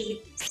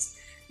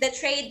activities. The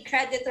trade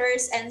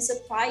creditors and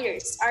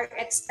suppliers are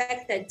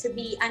expected to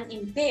be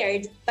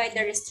unimpaired by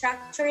the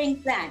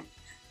restructuring plan.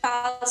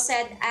 PAL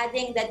said,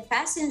 adding that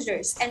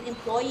passengers and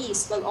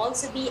employees will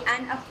also be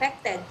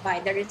unaffected by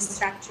the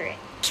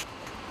restructuring.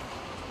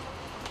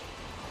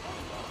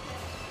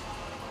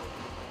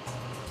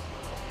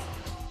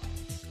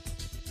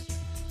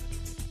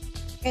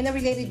 In a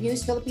related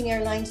news, Philippine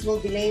Airlines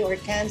will delay or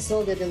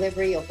cancel the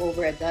delivery of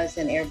over a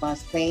dozen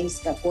Airbus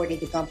planes,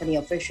 according to company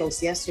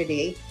officials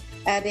yesterday,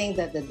 adding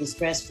that the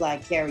distressed flag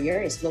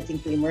carrier is looking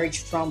to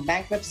emerge from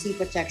bankruptcy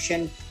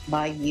protection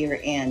by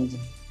year-end.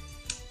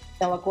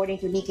 Now, according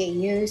to Nikkei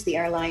News, the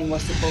airline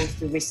was supposed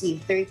to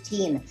receive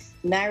 13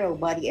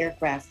 narrow-body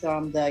aircraft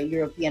from the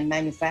European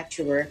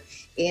manufacturer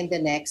in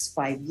the next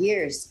 5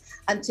 years,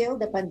 until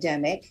the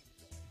pandemic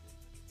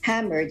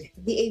hammered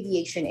the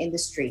aviation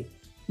industry.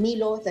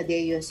 Nilo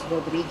Tadeus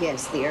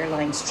Rodriguez, the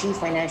airline's chief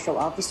financial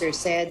officer,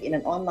 said in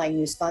an online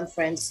news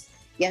conference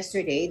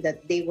yesterday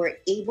that they were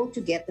able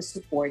to get the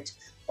support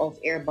of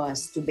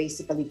Airbus to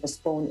basically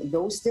postpone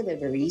those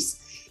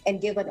deliveries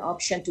and give an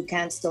option to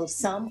cancel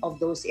some of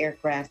those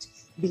aircraft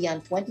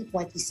beyond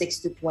 2026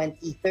 to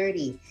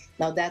 2030.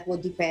 Now, that will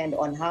depend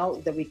on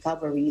how the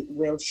recovery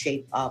will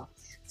shape up.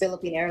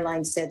 Philippine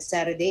Airlines said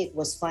Saturday it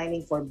was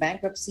filing for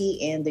bankruptcy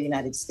in the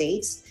United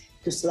States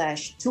to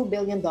slash $2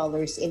 billion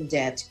in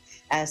debt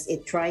as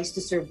it tries to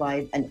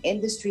survive an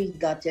industry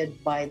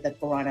gutted by the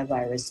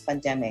coronavirus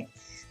pandemic.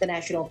 The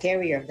national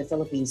carrier of the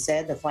Philippines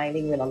said the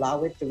filing will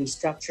allow it to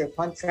restructure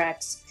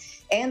contracts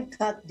and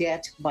cut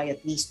debt by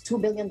at least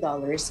 $2 billion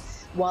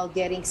while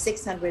getting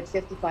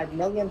 $655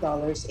 million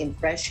in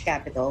fresh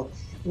capital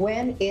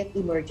when it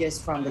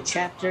emerges from the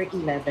Chapter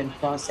 11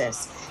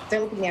 process.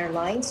 Philippine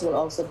Airlines will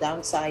also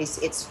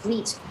downsize its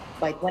fleet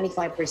by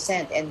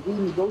 25% and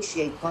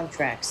renegotiate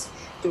contracts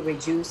to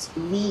reduce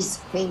lease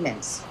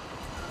payments.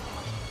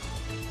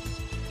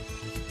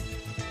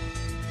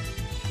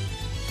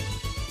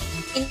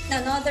 In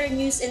another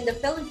news in the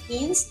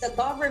Philippines, the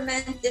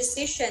government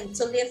decision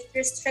to lift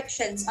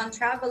restrictions on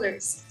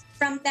travelers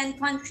from 10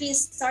 countries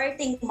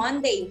starting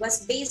Monday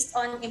was based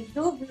on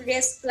improved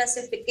risk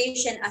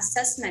classification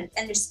assessment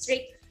and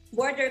strict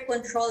border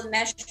control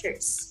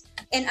measures.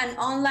 In an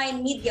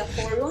online media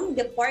forum,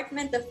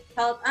 Department of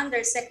Health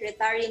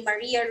Undersecretary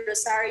Maria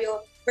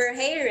Rosario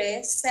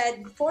Berheire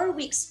said 4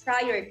 weeks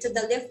prior to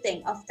the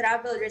lifting of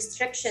travel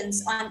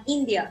restrictions on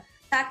India,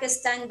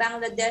 Pakistan,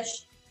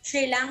 Bangladesh,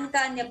 Sri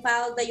Lanka,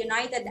 Nepal, the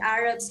United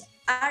Arab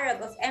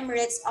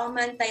Emirates,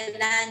 Oman,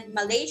 Thailand,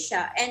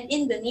 Malaysia, and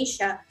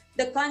Indonesia,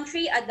 the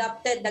country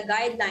adopted the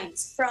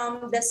guidelines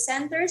from the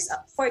Centers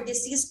for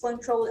Disease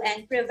Control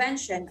and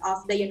Prevention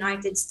of the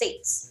United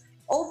States.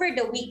 Over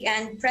the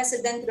weekend,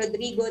 President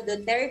Rodrigo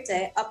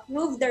Duterte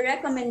approved the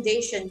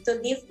recommendation to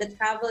lift the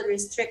travel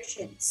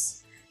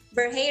restrictions.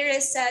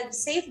 Berheire said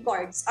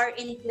safeguards are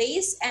in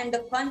place and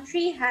the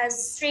country has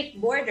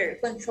strict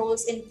border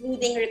controls,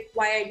 including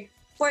required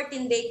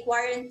 14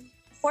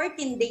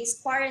 days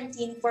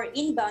quarantine for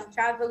inbound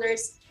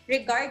travelers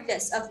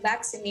regardless of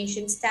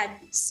vaccination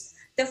status.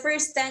 The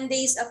first 10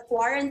 days of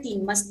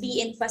quarantine must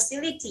be in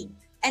facility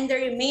and the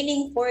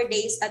remaining 4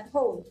 days at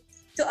home.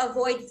 To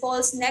avoid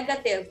false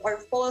negative or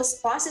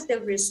false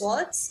positive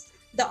results,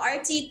 the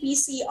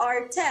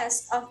RT-PCR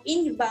test of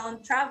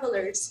inbound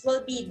travelers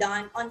will be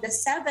done on the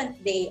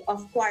 7th day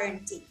of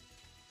quarantine.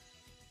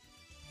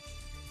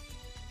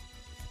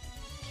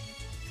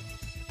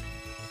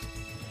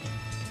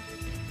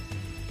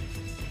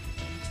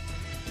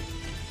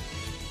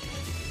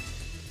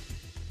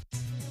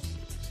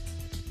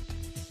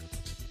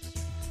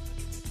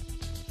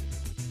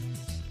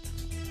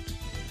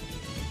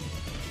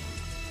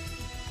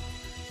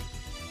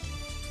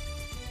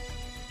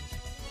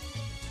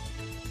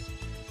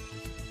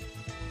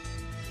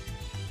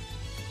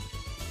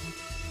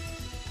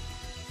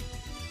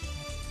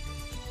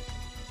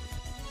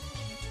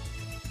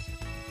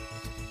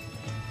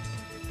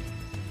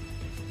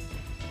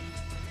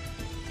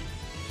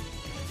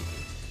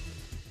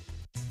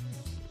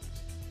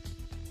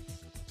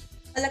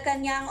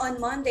 Malacanang on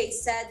Monday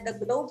said the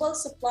global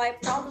supply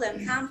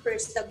problem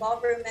hampers the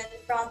government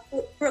from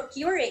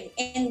procuring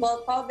in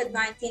bulk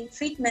COVID-19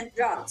 treatment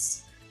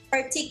drugs,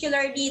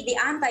 particularly the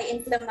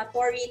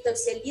anti-inflammatory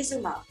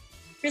tocilizumab.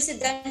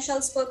 Presidential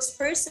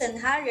spokesperson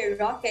Harry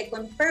Roque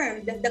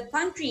confirmed that the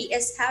country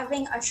is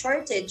having a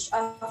shortage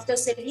of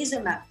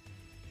tocilizumab,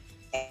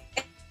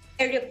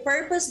 a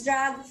repurposed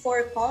drug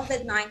for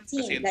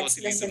COVID-19.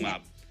 Let's listen in.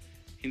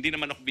 Hindi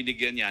naman ako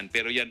binigyan yan,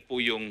 pero yan po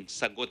yung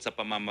sagot sa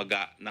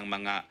pamamaga ng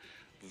mga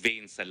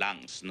veins sa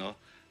lungs, no?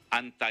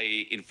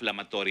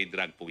 Anti-inflammatory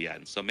drug po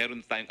yan. So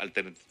meron tayong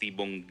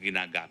alternatibong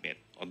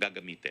ginagamit o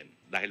gagamitin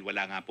dahil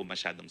wala nga po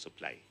masyadong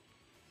supply.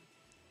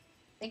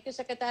 Thank you,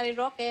 Secretary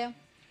Roque.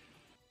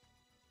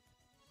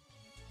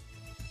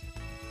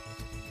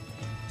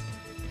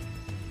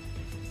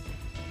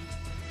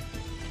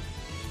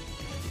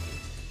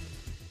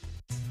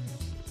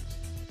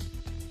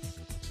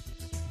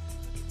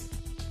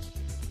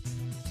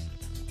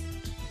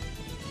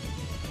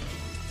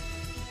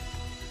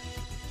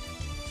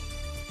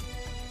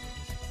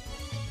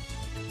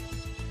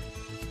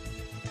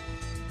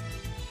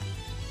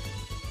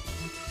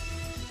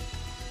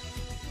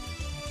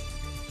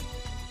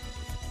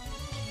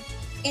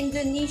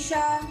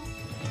 Indonesia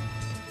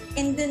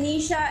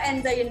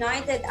and the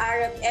United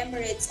Arab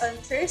Emirates on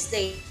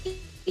Thursday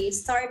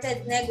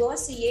started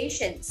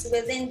negotiations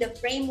within the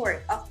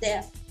framework of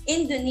the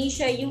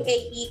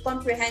Indonesia-UAE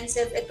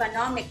Comprehensive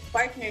Economic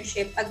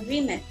Partnership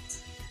Agreement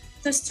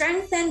to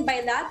strengthen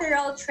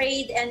bilateral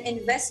trade and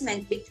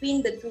investment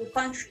between the two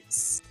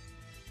countries.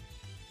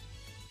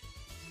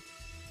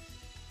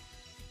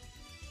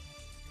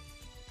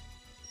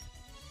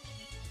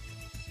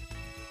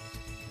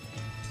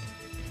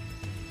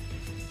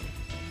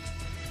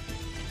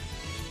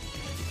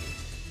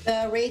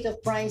 The rate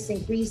of price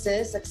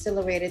increases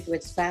accelerated to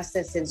its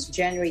fastest since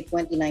January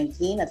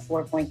 2019 at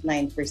 4.9%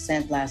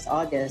 last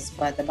August,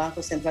 but the Bangko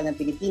Sentral ng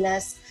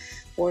Pilipinas,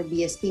 or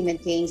BSP,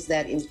 maintains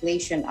that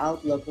inflation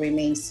outlook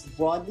remains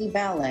broadly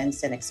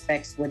balanced and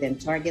expects within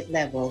target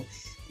level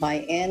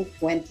by end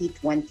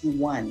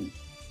 2021.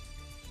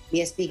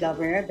 BSP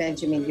Governor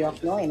Benjamin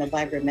Diokno, in a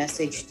vibrant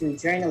message to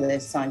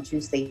journalists on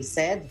Tuesday,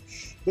 said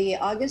the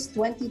August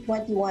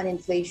 2021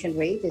 inflation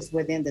rate is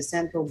within the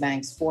central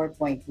bank's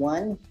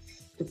 4.1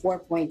 to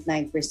 4.9%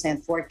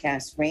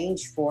 forecast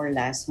range for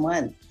last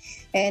month,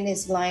 and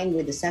is in line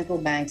with the central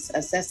bank's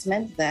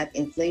assessment that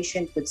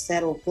inflation could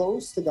settle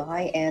close to the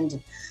high end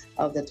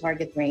of the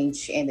target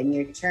range in the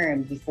near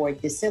term before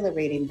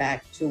decelerating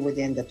back to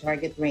within the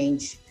target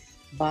range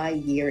by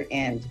year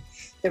end.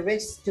 The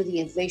risks to the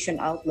inflation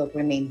outlook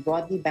remain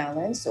broadly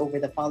balanced over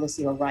the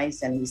policy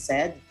horizon, he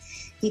said.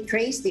 He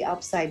traced the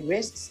upside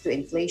risks to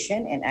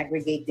inflation and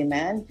aggregate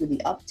demand to the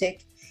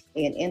uptick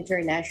in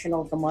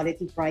international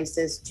commodity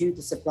prices due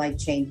to supply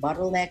chain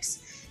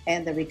bottlenecks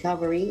and the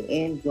recovery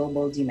in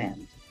global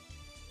demand.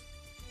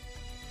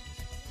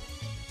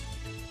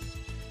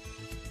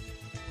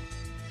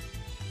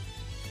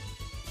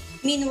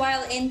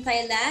 Meanwhile, in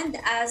Thailand,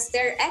 as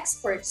their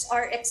exports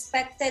are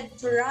expected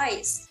to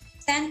rise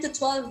 10 to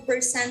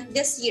 12%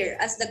 this year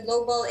as the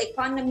global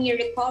economy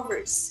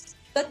recovers.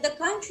 But the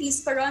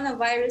country's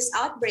coronavirus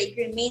outbreak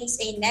remains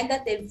a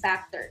negative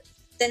factor,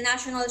 the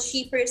National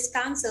Shippers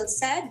Council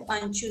said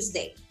on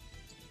Tuesday.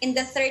 In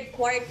the third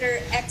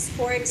quarter,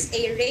 exports,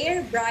 a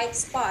rare bright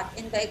spot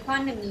in the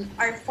economy,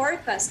 are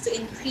forecast to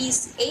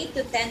increase 8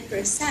 to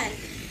 10%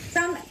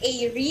 from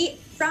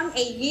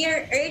a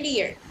year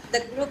earlier,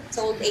 the group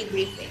told a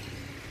briefing.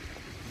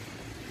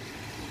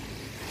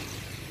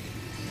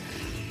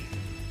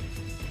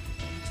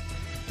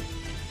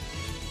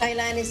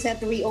 Thailand is set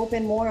to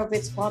reopen more of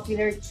its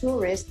popular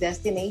tourist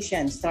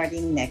destinations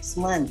starting next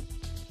month.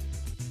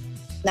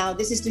 Now,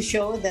 this is to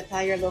show that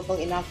higher local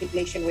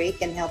inoculation rate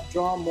can help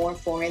draw more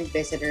foreign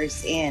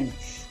visitors in.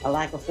 A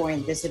lack of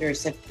foreign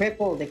visitors have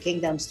crippled the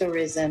kingdom's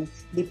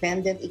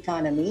tourism-dependent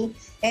economy,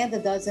 and the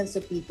dozens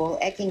of people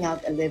eking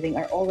out a living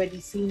are already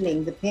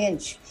feeling the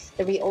pinch.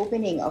 The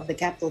reopening of the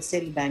capital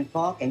city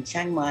Bangkok and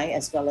Chiang Mai,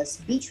 as well as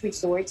beach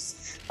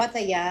resorts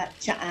Pattaya,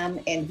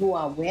 Chaam, and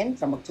Hua Hin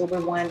from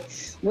October 1,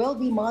 will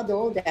be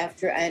modeled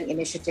after an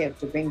initiative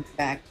to bring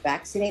back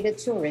vaccinated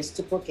tourists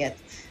to Phuket,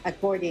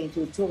 according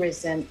to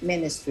Tourism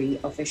Ministry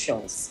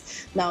officials.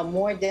 Now,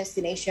 more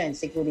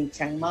destinations, including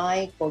Chiang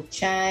Mai, Koh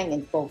Chang,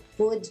 and Koh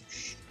Phuoc,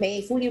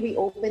 may fully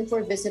reopen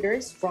for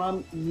visitors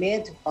from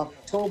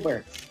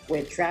mid-October,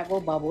 with travel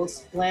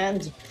bubbles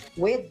planned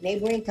with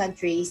neighboring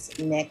countries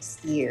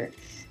next year.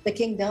 The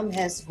kingdom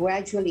has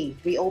gradually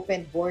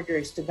reopened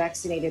borders to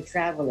vaccinated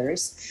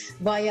travelers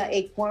via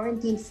a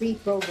quarantine-free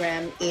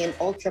program in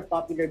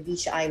ultra-popular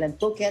beach island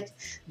Phuket,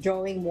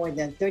 drawing more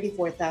than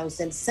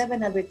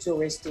 34,700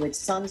 tourists to its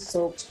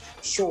sun-soaked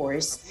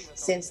shores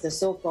since the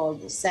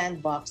so-called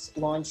sandbox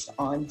launched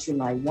on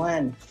July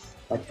 1.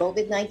 But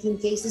COVID-19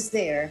 cases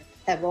there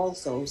have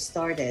also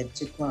started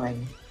to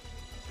climb.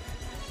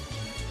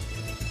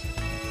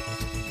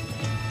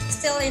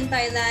 Still in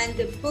Thailand,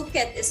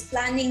 Phuket is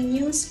planning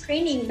new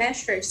screening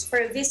measures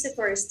for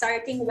visitors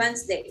starting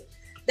Wednesday.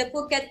 The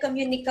Phuket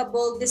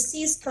Communicable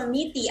Disease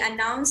Committee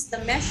announced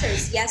the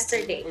measures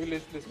yesterday,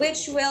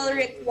 which will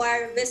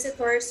require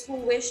visitors who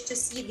wish to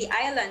see the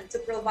island to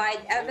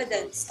provide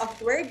evidence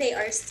of where they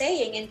are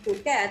staying in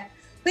Phuket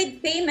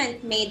with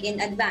payment made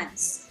in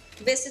advance.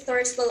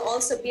 Visitors will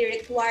also be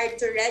required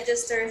to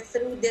register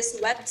through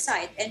this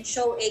website and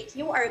show a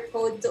QR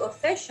code to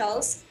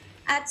officials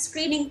at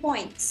screening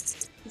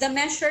points. The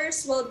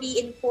measures will be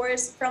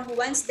enforced from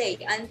Wednesday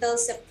until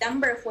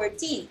September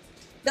 14.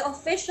 The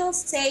officials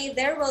say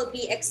there will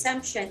be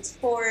exemptions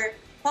for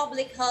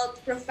public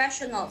health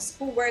professionals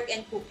who work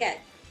in Phuket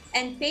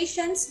and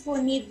patients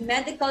who need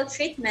medical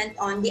treatment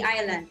on the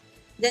island.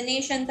 The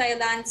nation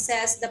Thailand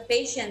says the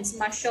patients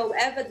must show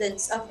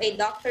evidence of a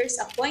doctor's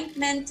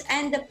appointment,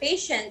 and the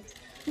patient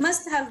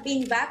must have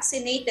been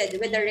vaccinated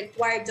with the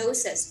required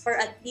doses for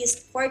at least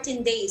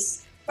 14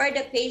 days, or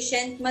the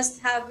patient must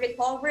have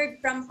recovered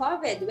from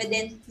COVID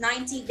within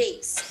 90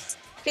 days.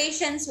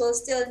 Patients will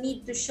still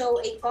need to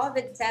show a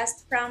COVID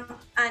test from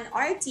an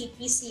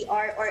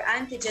RT-PCR or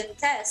antigen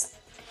test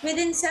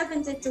within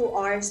 72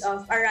 hours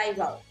of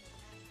arrival.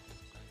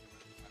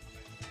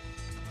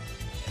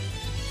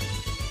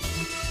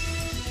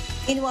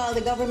 Meanwhile,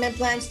 the government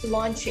plans to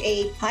launch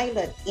a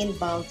pilot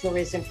inbound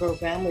tourism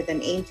program with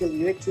an aim to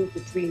lure 2 to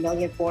 3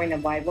 million foreign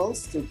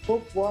arrivals to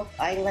Phuoc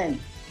Island.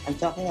 I'm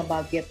talking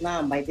about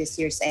Vietnam by this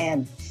year's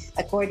end,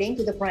 according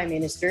to the Prime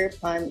Minister,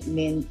 Pham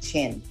Minh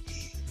Chinh.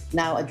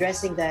 Now,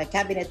 addressing the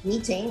cabinet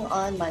meeting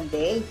on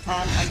Monday,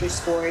 Pham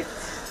underscored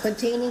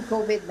containing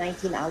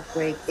COVID-19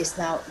 outbreak is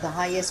now the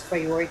highest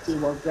priority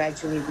while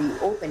gradually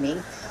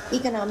reopening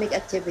economic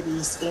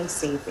activities in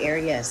safe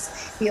areas.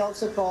 He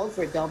also called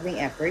for doubling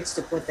efforts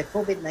to put the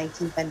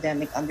COVID-19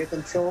 pandemic under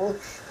control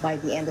by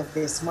the end of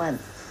this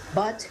month.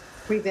 But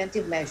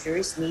preventive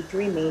measures need to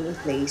remain in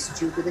place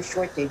due to the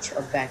shortage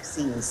of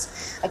vaccines.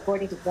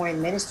 According to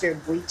Foreign Minister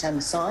Bui Tan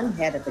Son,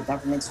 head of the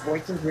government's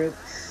working group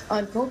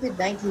on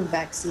COVID-19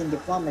 vaccine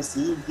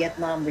diplomacy,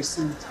 Vietnam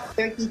received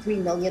 33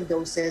 million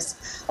doses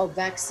of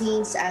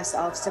vaccines as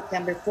of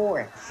September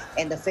 4,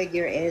 and the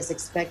figure is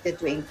expected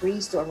to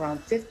increase to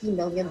around 50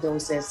 million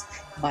doses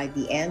by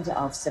the end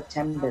of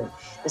September.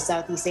 The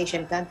Southeast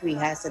Asian country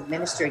has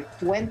administered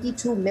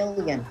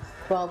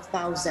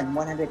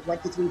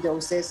 22,012,123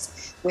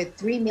 doses, with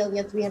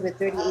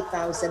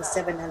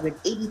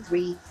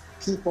 3,338,783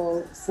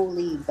 people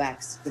fully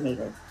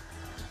vaccinated.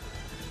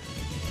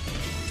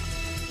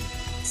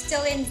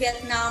 Still in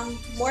Vietnam,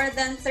 more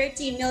than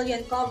 30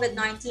 million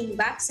COVID-19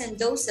 vaccine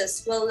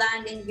doses will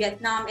land in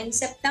Vietnam in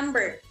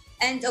September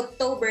and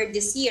October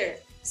this year.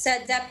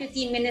 said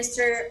Deputy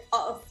Minister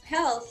of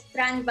Health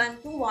Tran Van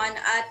Tuan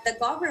at the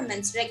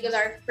government's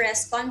regular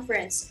press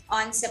conference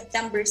on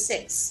September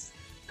 6.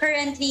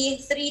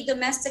 Currently, 3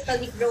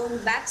 domestically grown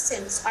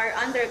vaccines are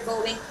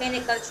undergoing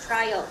clinical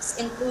trials,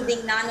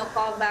 including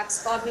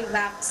Nanocovax,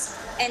 Covivax,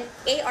 and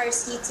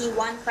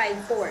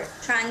ARCT-154,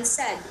 Tran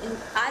said,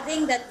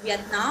 adding that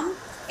Vietnam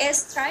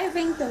is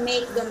striving to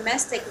make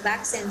domestic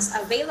vaccines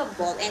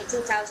available in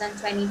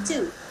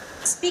 2022.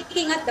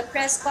 Speaking at the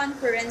press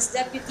conference,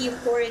 Deputy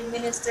Foreign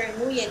Minister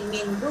Nguyen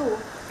Minh Vu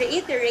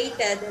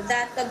reiterated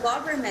that the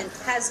government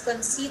has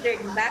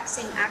considered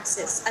vaccine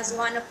access as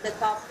one of the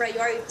top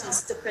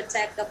priorities to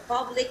protect the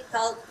public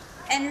health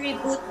and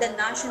reboot the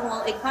national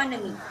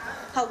economy.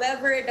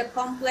 However, the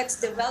complex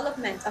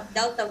development of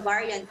Delta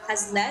variant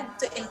has led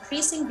to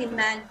increasing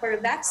demand for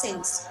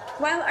vaccines,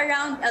 while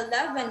around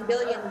 11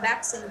 billion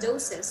vaccine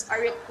doses are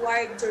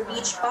required to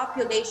reach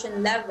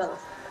population level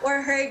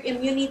or herd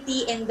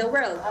immunity in the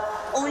world.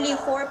 Only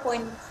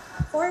 4.5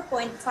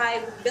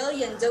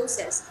 billion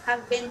doses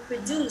have been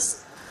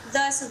produced.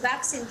 Thus,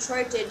 vaccine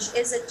shortage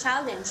is a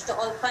challenge to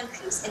all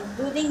countries,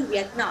 including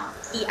Vietnam,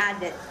 he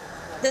added.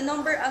 The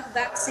number of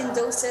vaccine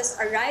doses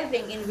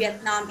arriving in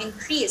Vietnam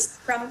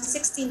increased from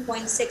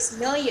 16.6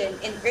 million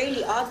in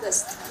early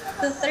August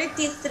to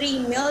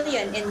 33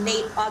 million in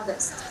late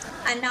August,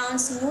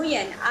 announced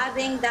Nguyen,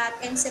 adding that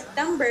in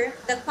September,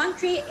 the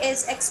country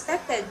is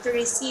expected to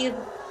receive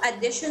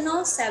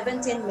additional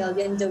 17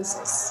 million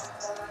doses.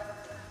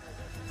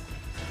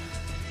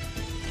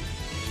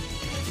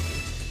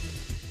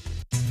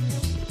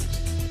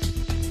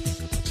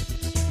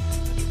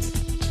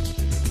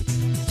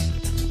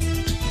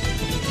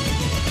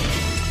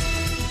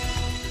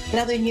 In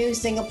other news,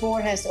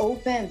 Singapore has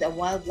opened a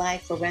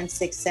wildlife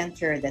forensic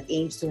center that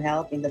aims to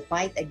help in the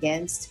fight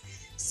against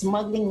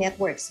smuggling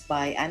networks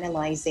by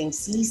analyzing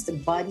seized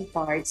body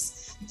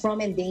parts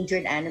from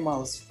endangered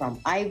animals, from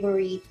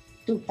ivory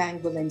to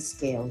pangolin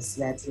scales.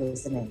 Let's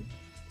listen in.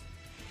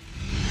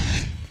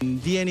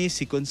 DNA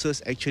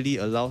sequences actually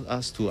allow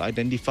us to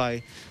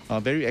identify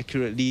very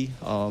accurately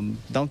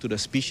down to the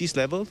species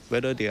level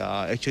whether they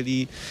are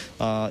actually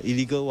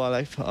illegal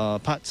wildlife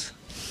parts.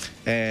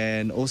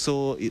 And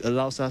also it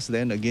allows us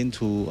then again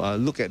to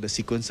look at the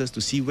sequences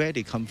to see where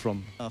they come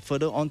from.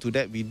 Further on to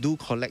that, we do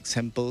collect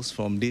samples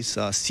from these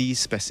seized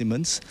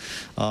specimens.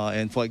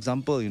 And for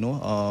example,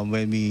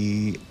 when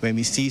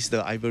we seize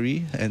the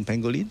ivory and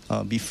pangolin,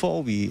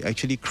 before we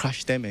actually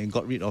crushed them and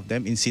got rid of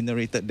them,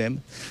 incinerated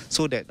them,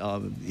 so that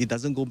it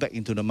doesn't go back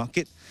into the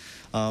market,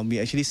 we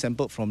actually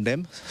sampled from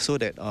them so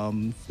that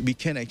we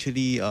can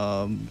actually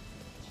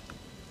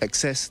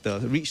access the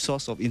rich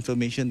source of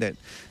information that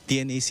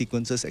DNA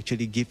sequences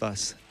actually give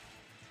us.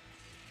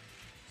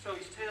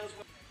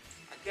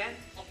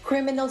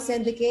 Criminal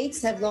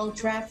syndicates have long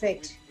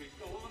trafficked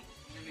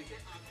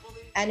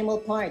animal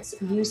parts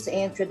used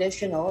in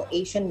traditional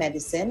Asian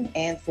medicine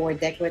and for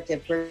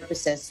decorative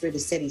purposes through the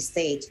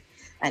city-state,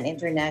 an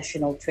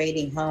international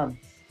trading hub.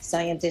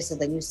 Scientists at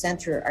the new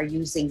center are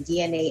using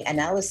DNA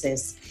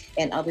analysis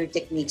and other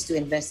techniques to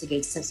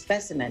investigate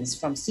specimens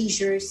from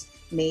seizures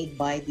made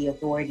by the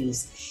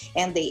authorities.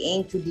 And they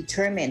aim to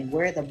determine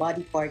where the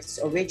body parts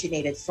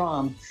originated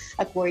from,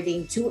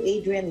 according to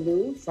Adrian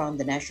Liu from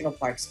the National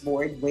Parks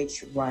Board,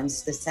 which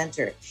runs the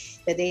center.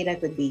 The data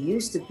could be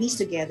used to piece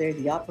together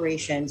the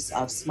operations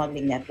of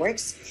smuggling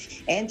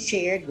networks and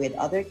shared with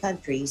other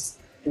countries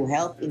to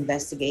help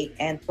investigate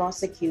and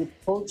prosecute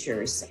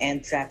poachers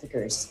and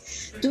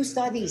traffickers. 2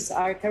 studies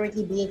are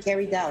currently being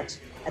carried out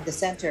at the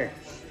center.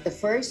 The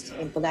first,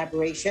 in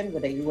collaboration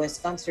with a U.S.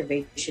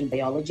 conservation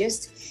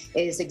biologist,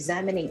 is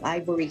examining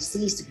ivory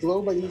seized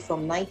globally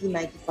from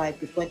 1995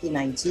 to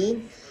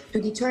 2019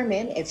 to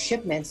determine if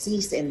shipments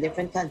seized in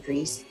different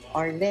countries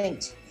are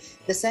linked.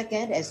 The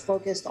second is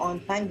focused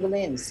on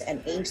pangolins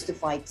and aims to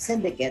fight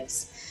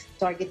syndicates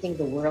targeting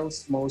the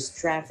world's most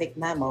trafficked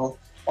mammal,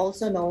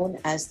 also known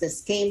as the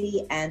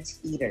scaly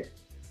anteater.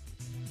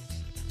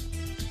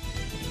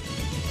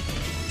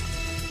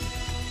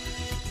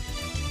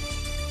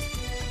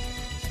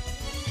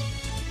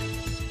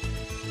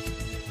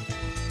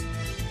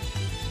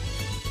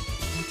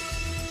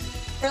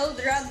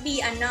 World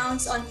Rugby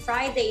announced on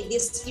Friday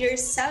this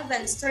year's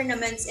 7th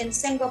tournaments in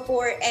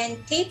Singapore and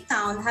Cape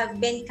Town have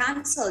been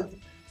cancelled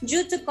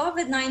due to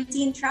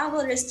COVID-19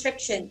 travel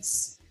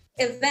restrictions.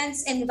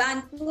 Events in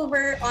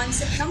Vancouver on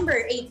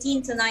September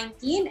 18 to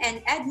 19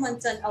 and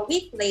Edmonton a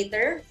week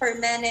later for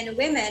men and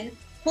women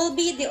will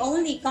be the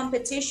only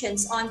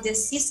competitions on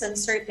this season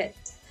circuit.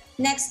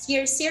 Next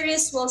year's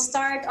series will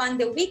start on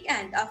the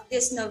weekend of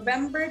this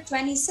November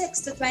 26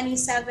 to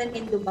 27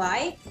 in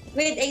Dubai,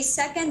 with a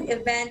second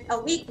event a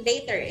week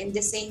later in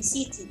the same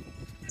city.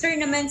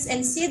 Tournaments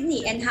in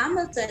Sydney and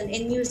Hamilton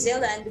in New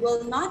Zealand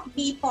will not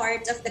be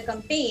part of the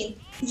campaign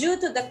due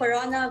to the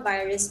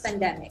coronavirus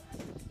pandemic.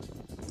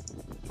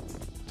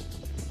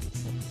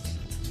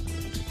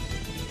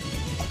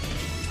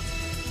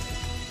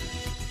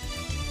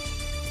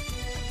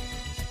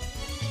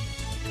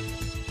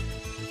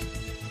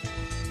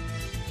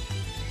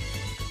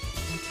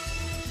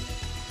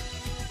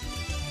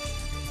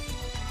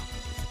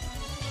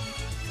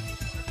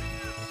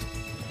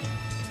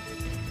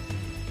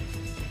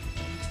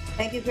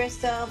 Thank you,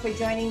 Crystal, for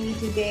joining me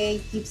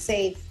today. Keep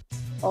safe,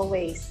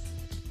 always.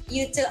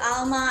 You too,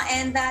 Alma.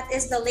 And that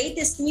is the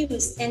latest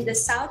news in the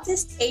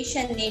Southeast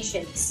Asian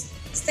nations.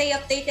 Stay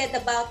updated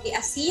about the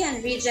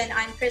ASEAN region.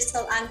 I'm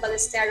Crystal Ann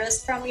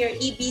Ballesteros from your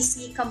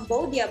EBC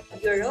Cambodia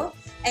Bureau,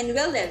 and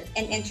we'll live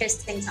in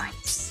interesting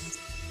times.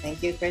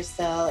 Thank you,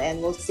 Crystal.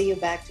 And we'll see you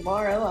back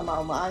tomorrow. I'm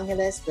Alma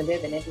Angeles. We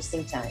live in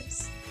interesting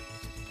times.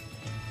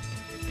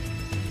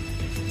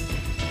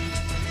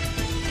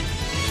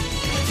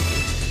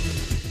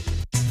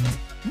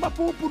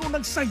 Mapupuno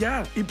ng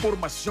saya,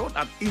 impormasyon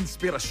at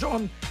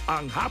inspirasyon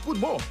ang hapon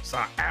mo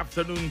sa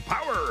Afternoon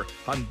Power.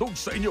 Handog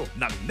sa inyo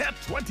ng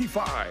Net25.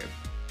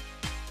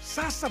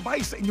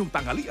 Sasabay sa inyong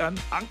tanghalian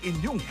ang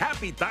inyong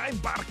Happy Time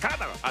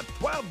Barkada at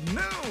 12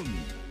 noon.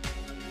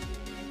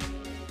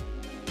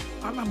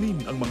 Alamin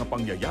ang mga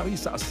pangyayari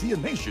sa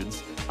ASEAN nations,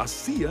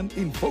 ASEAN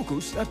in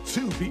Focus at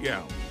 2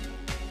 p.m.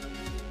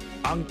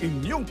 Ang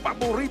inyong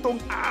paboritong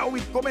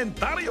awit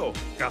komentaryo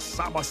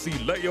kasama si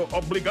Leo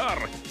Obligar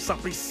sa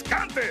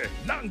Piskante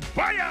ng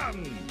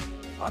Bayan.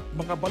 At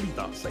mga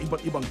balita sa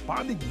iba't ibang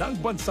panig ng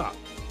bansa,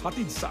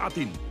 hatid sa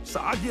atin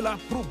sa Aguila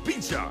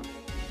Probinsya.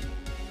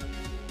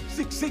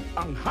 Siksik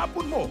ang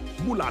hapon mo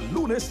mula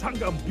Lunes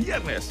hanggang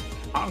Biyernes,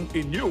 ang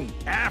inyong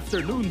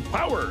Afternoon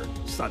Power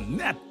sa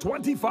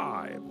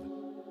Net25.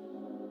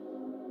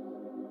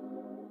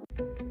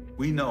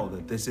 We know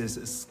that this is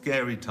a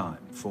scary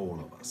time for all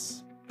of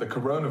us. The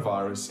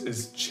coronavirus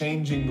is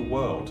changing the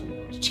world.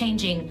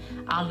 Changing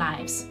our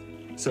lives.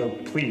 So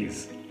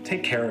please,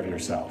 take care of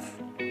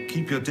yourself.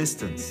 Keep your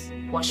distance.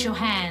 Wash your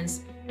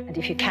hands. And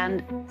if you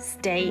can,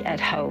 stay at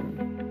home.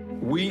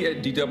 We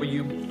at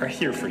DW are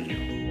here for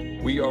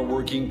you. We are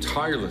working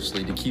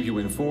tirelessly to keep you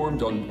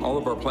informed on all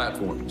of our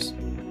platforms.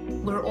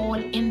 We're all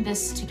in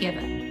this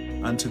together.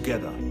 And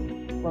together,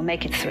 we'll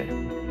make it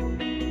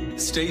through.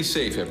 Stay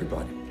safe,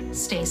 everybody.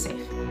 Stay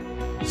safe.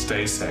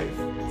 Stay safe.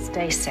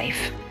 Stay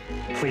safe.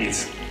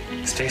 Please,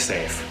 stay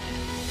safe.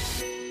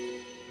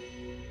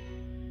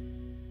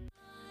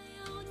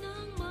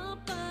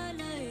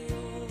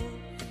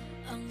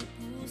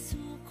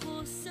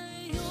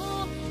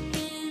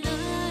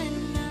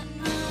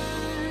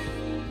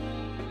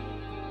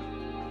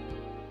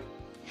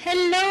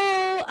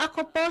 Hello!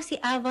 Ako po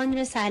si Avon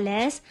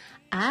Rosales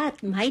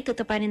at may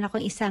tutuparin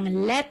akong isang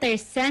letter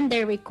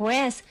sender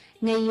request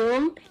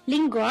ngayong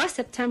linggo,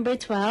 September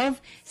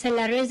 12, sa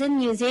Letters and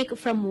Music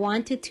from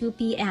 1 to 2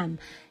 p.m.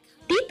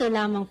 Dito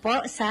lamang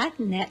po sa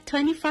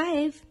Net25.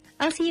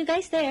 I'll see you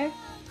guys there.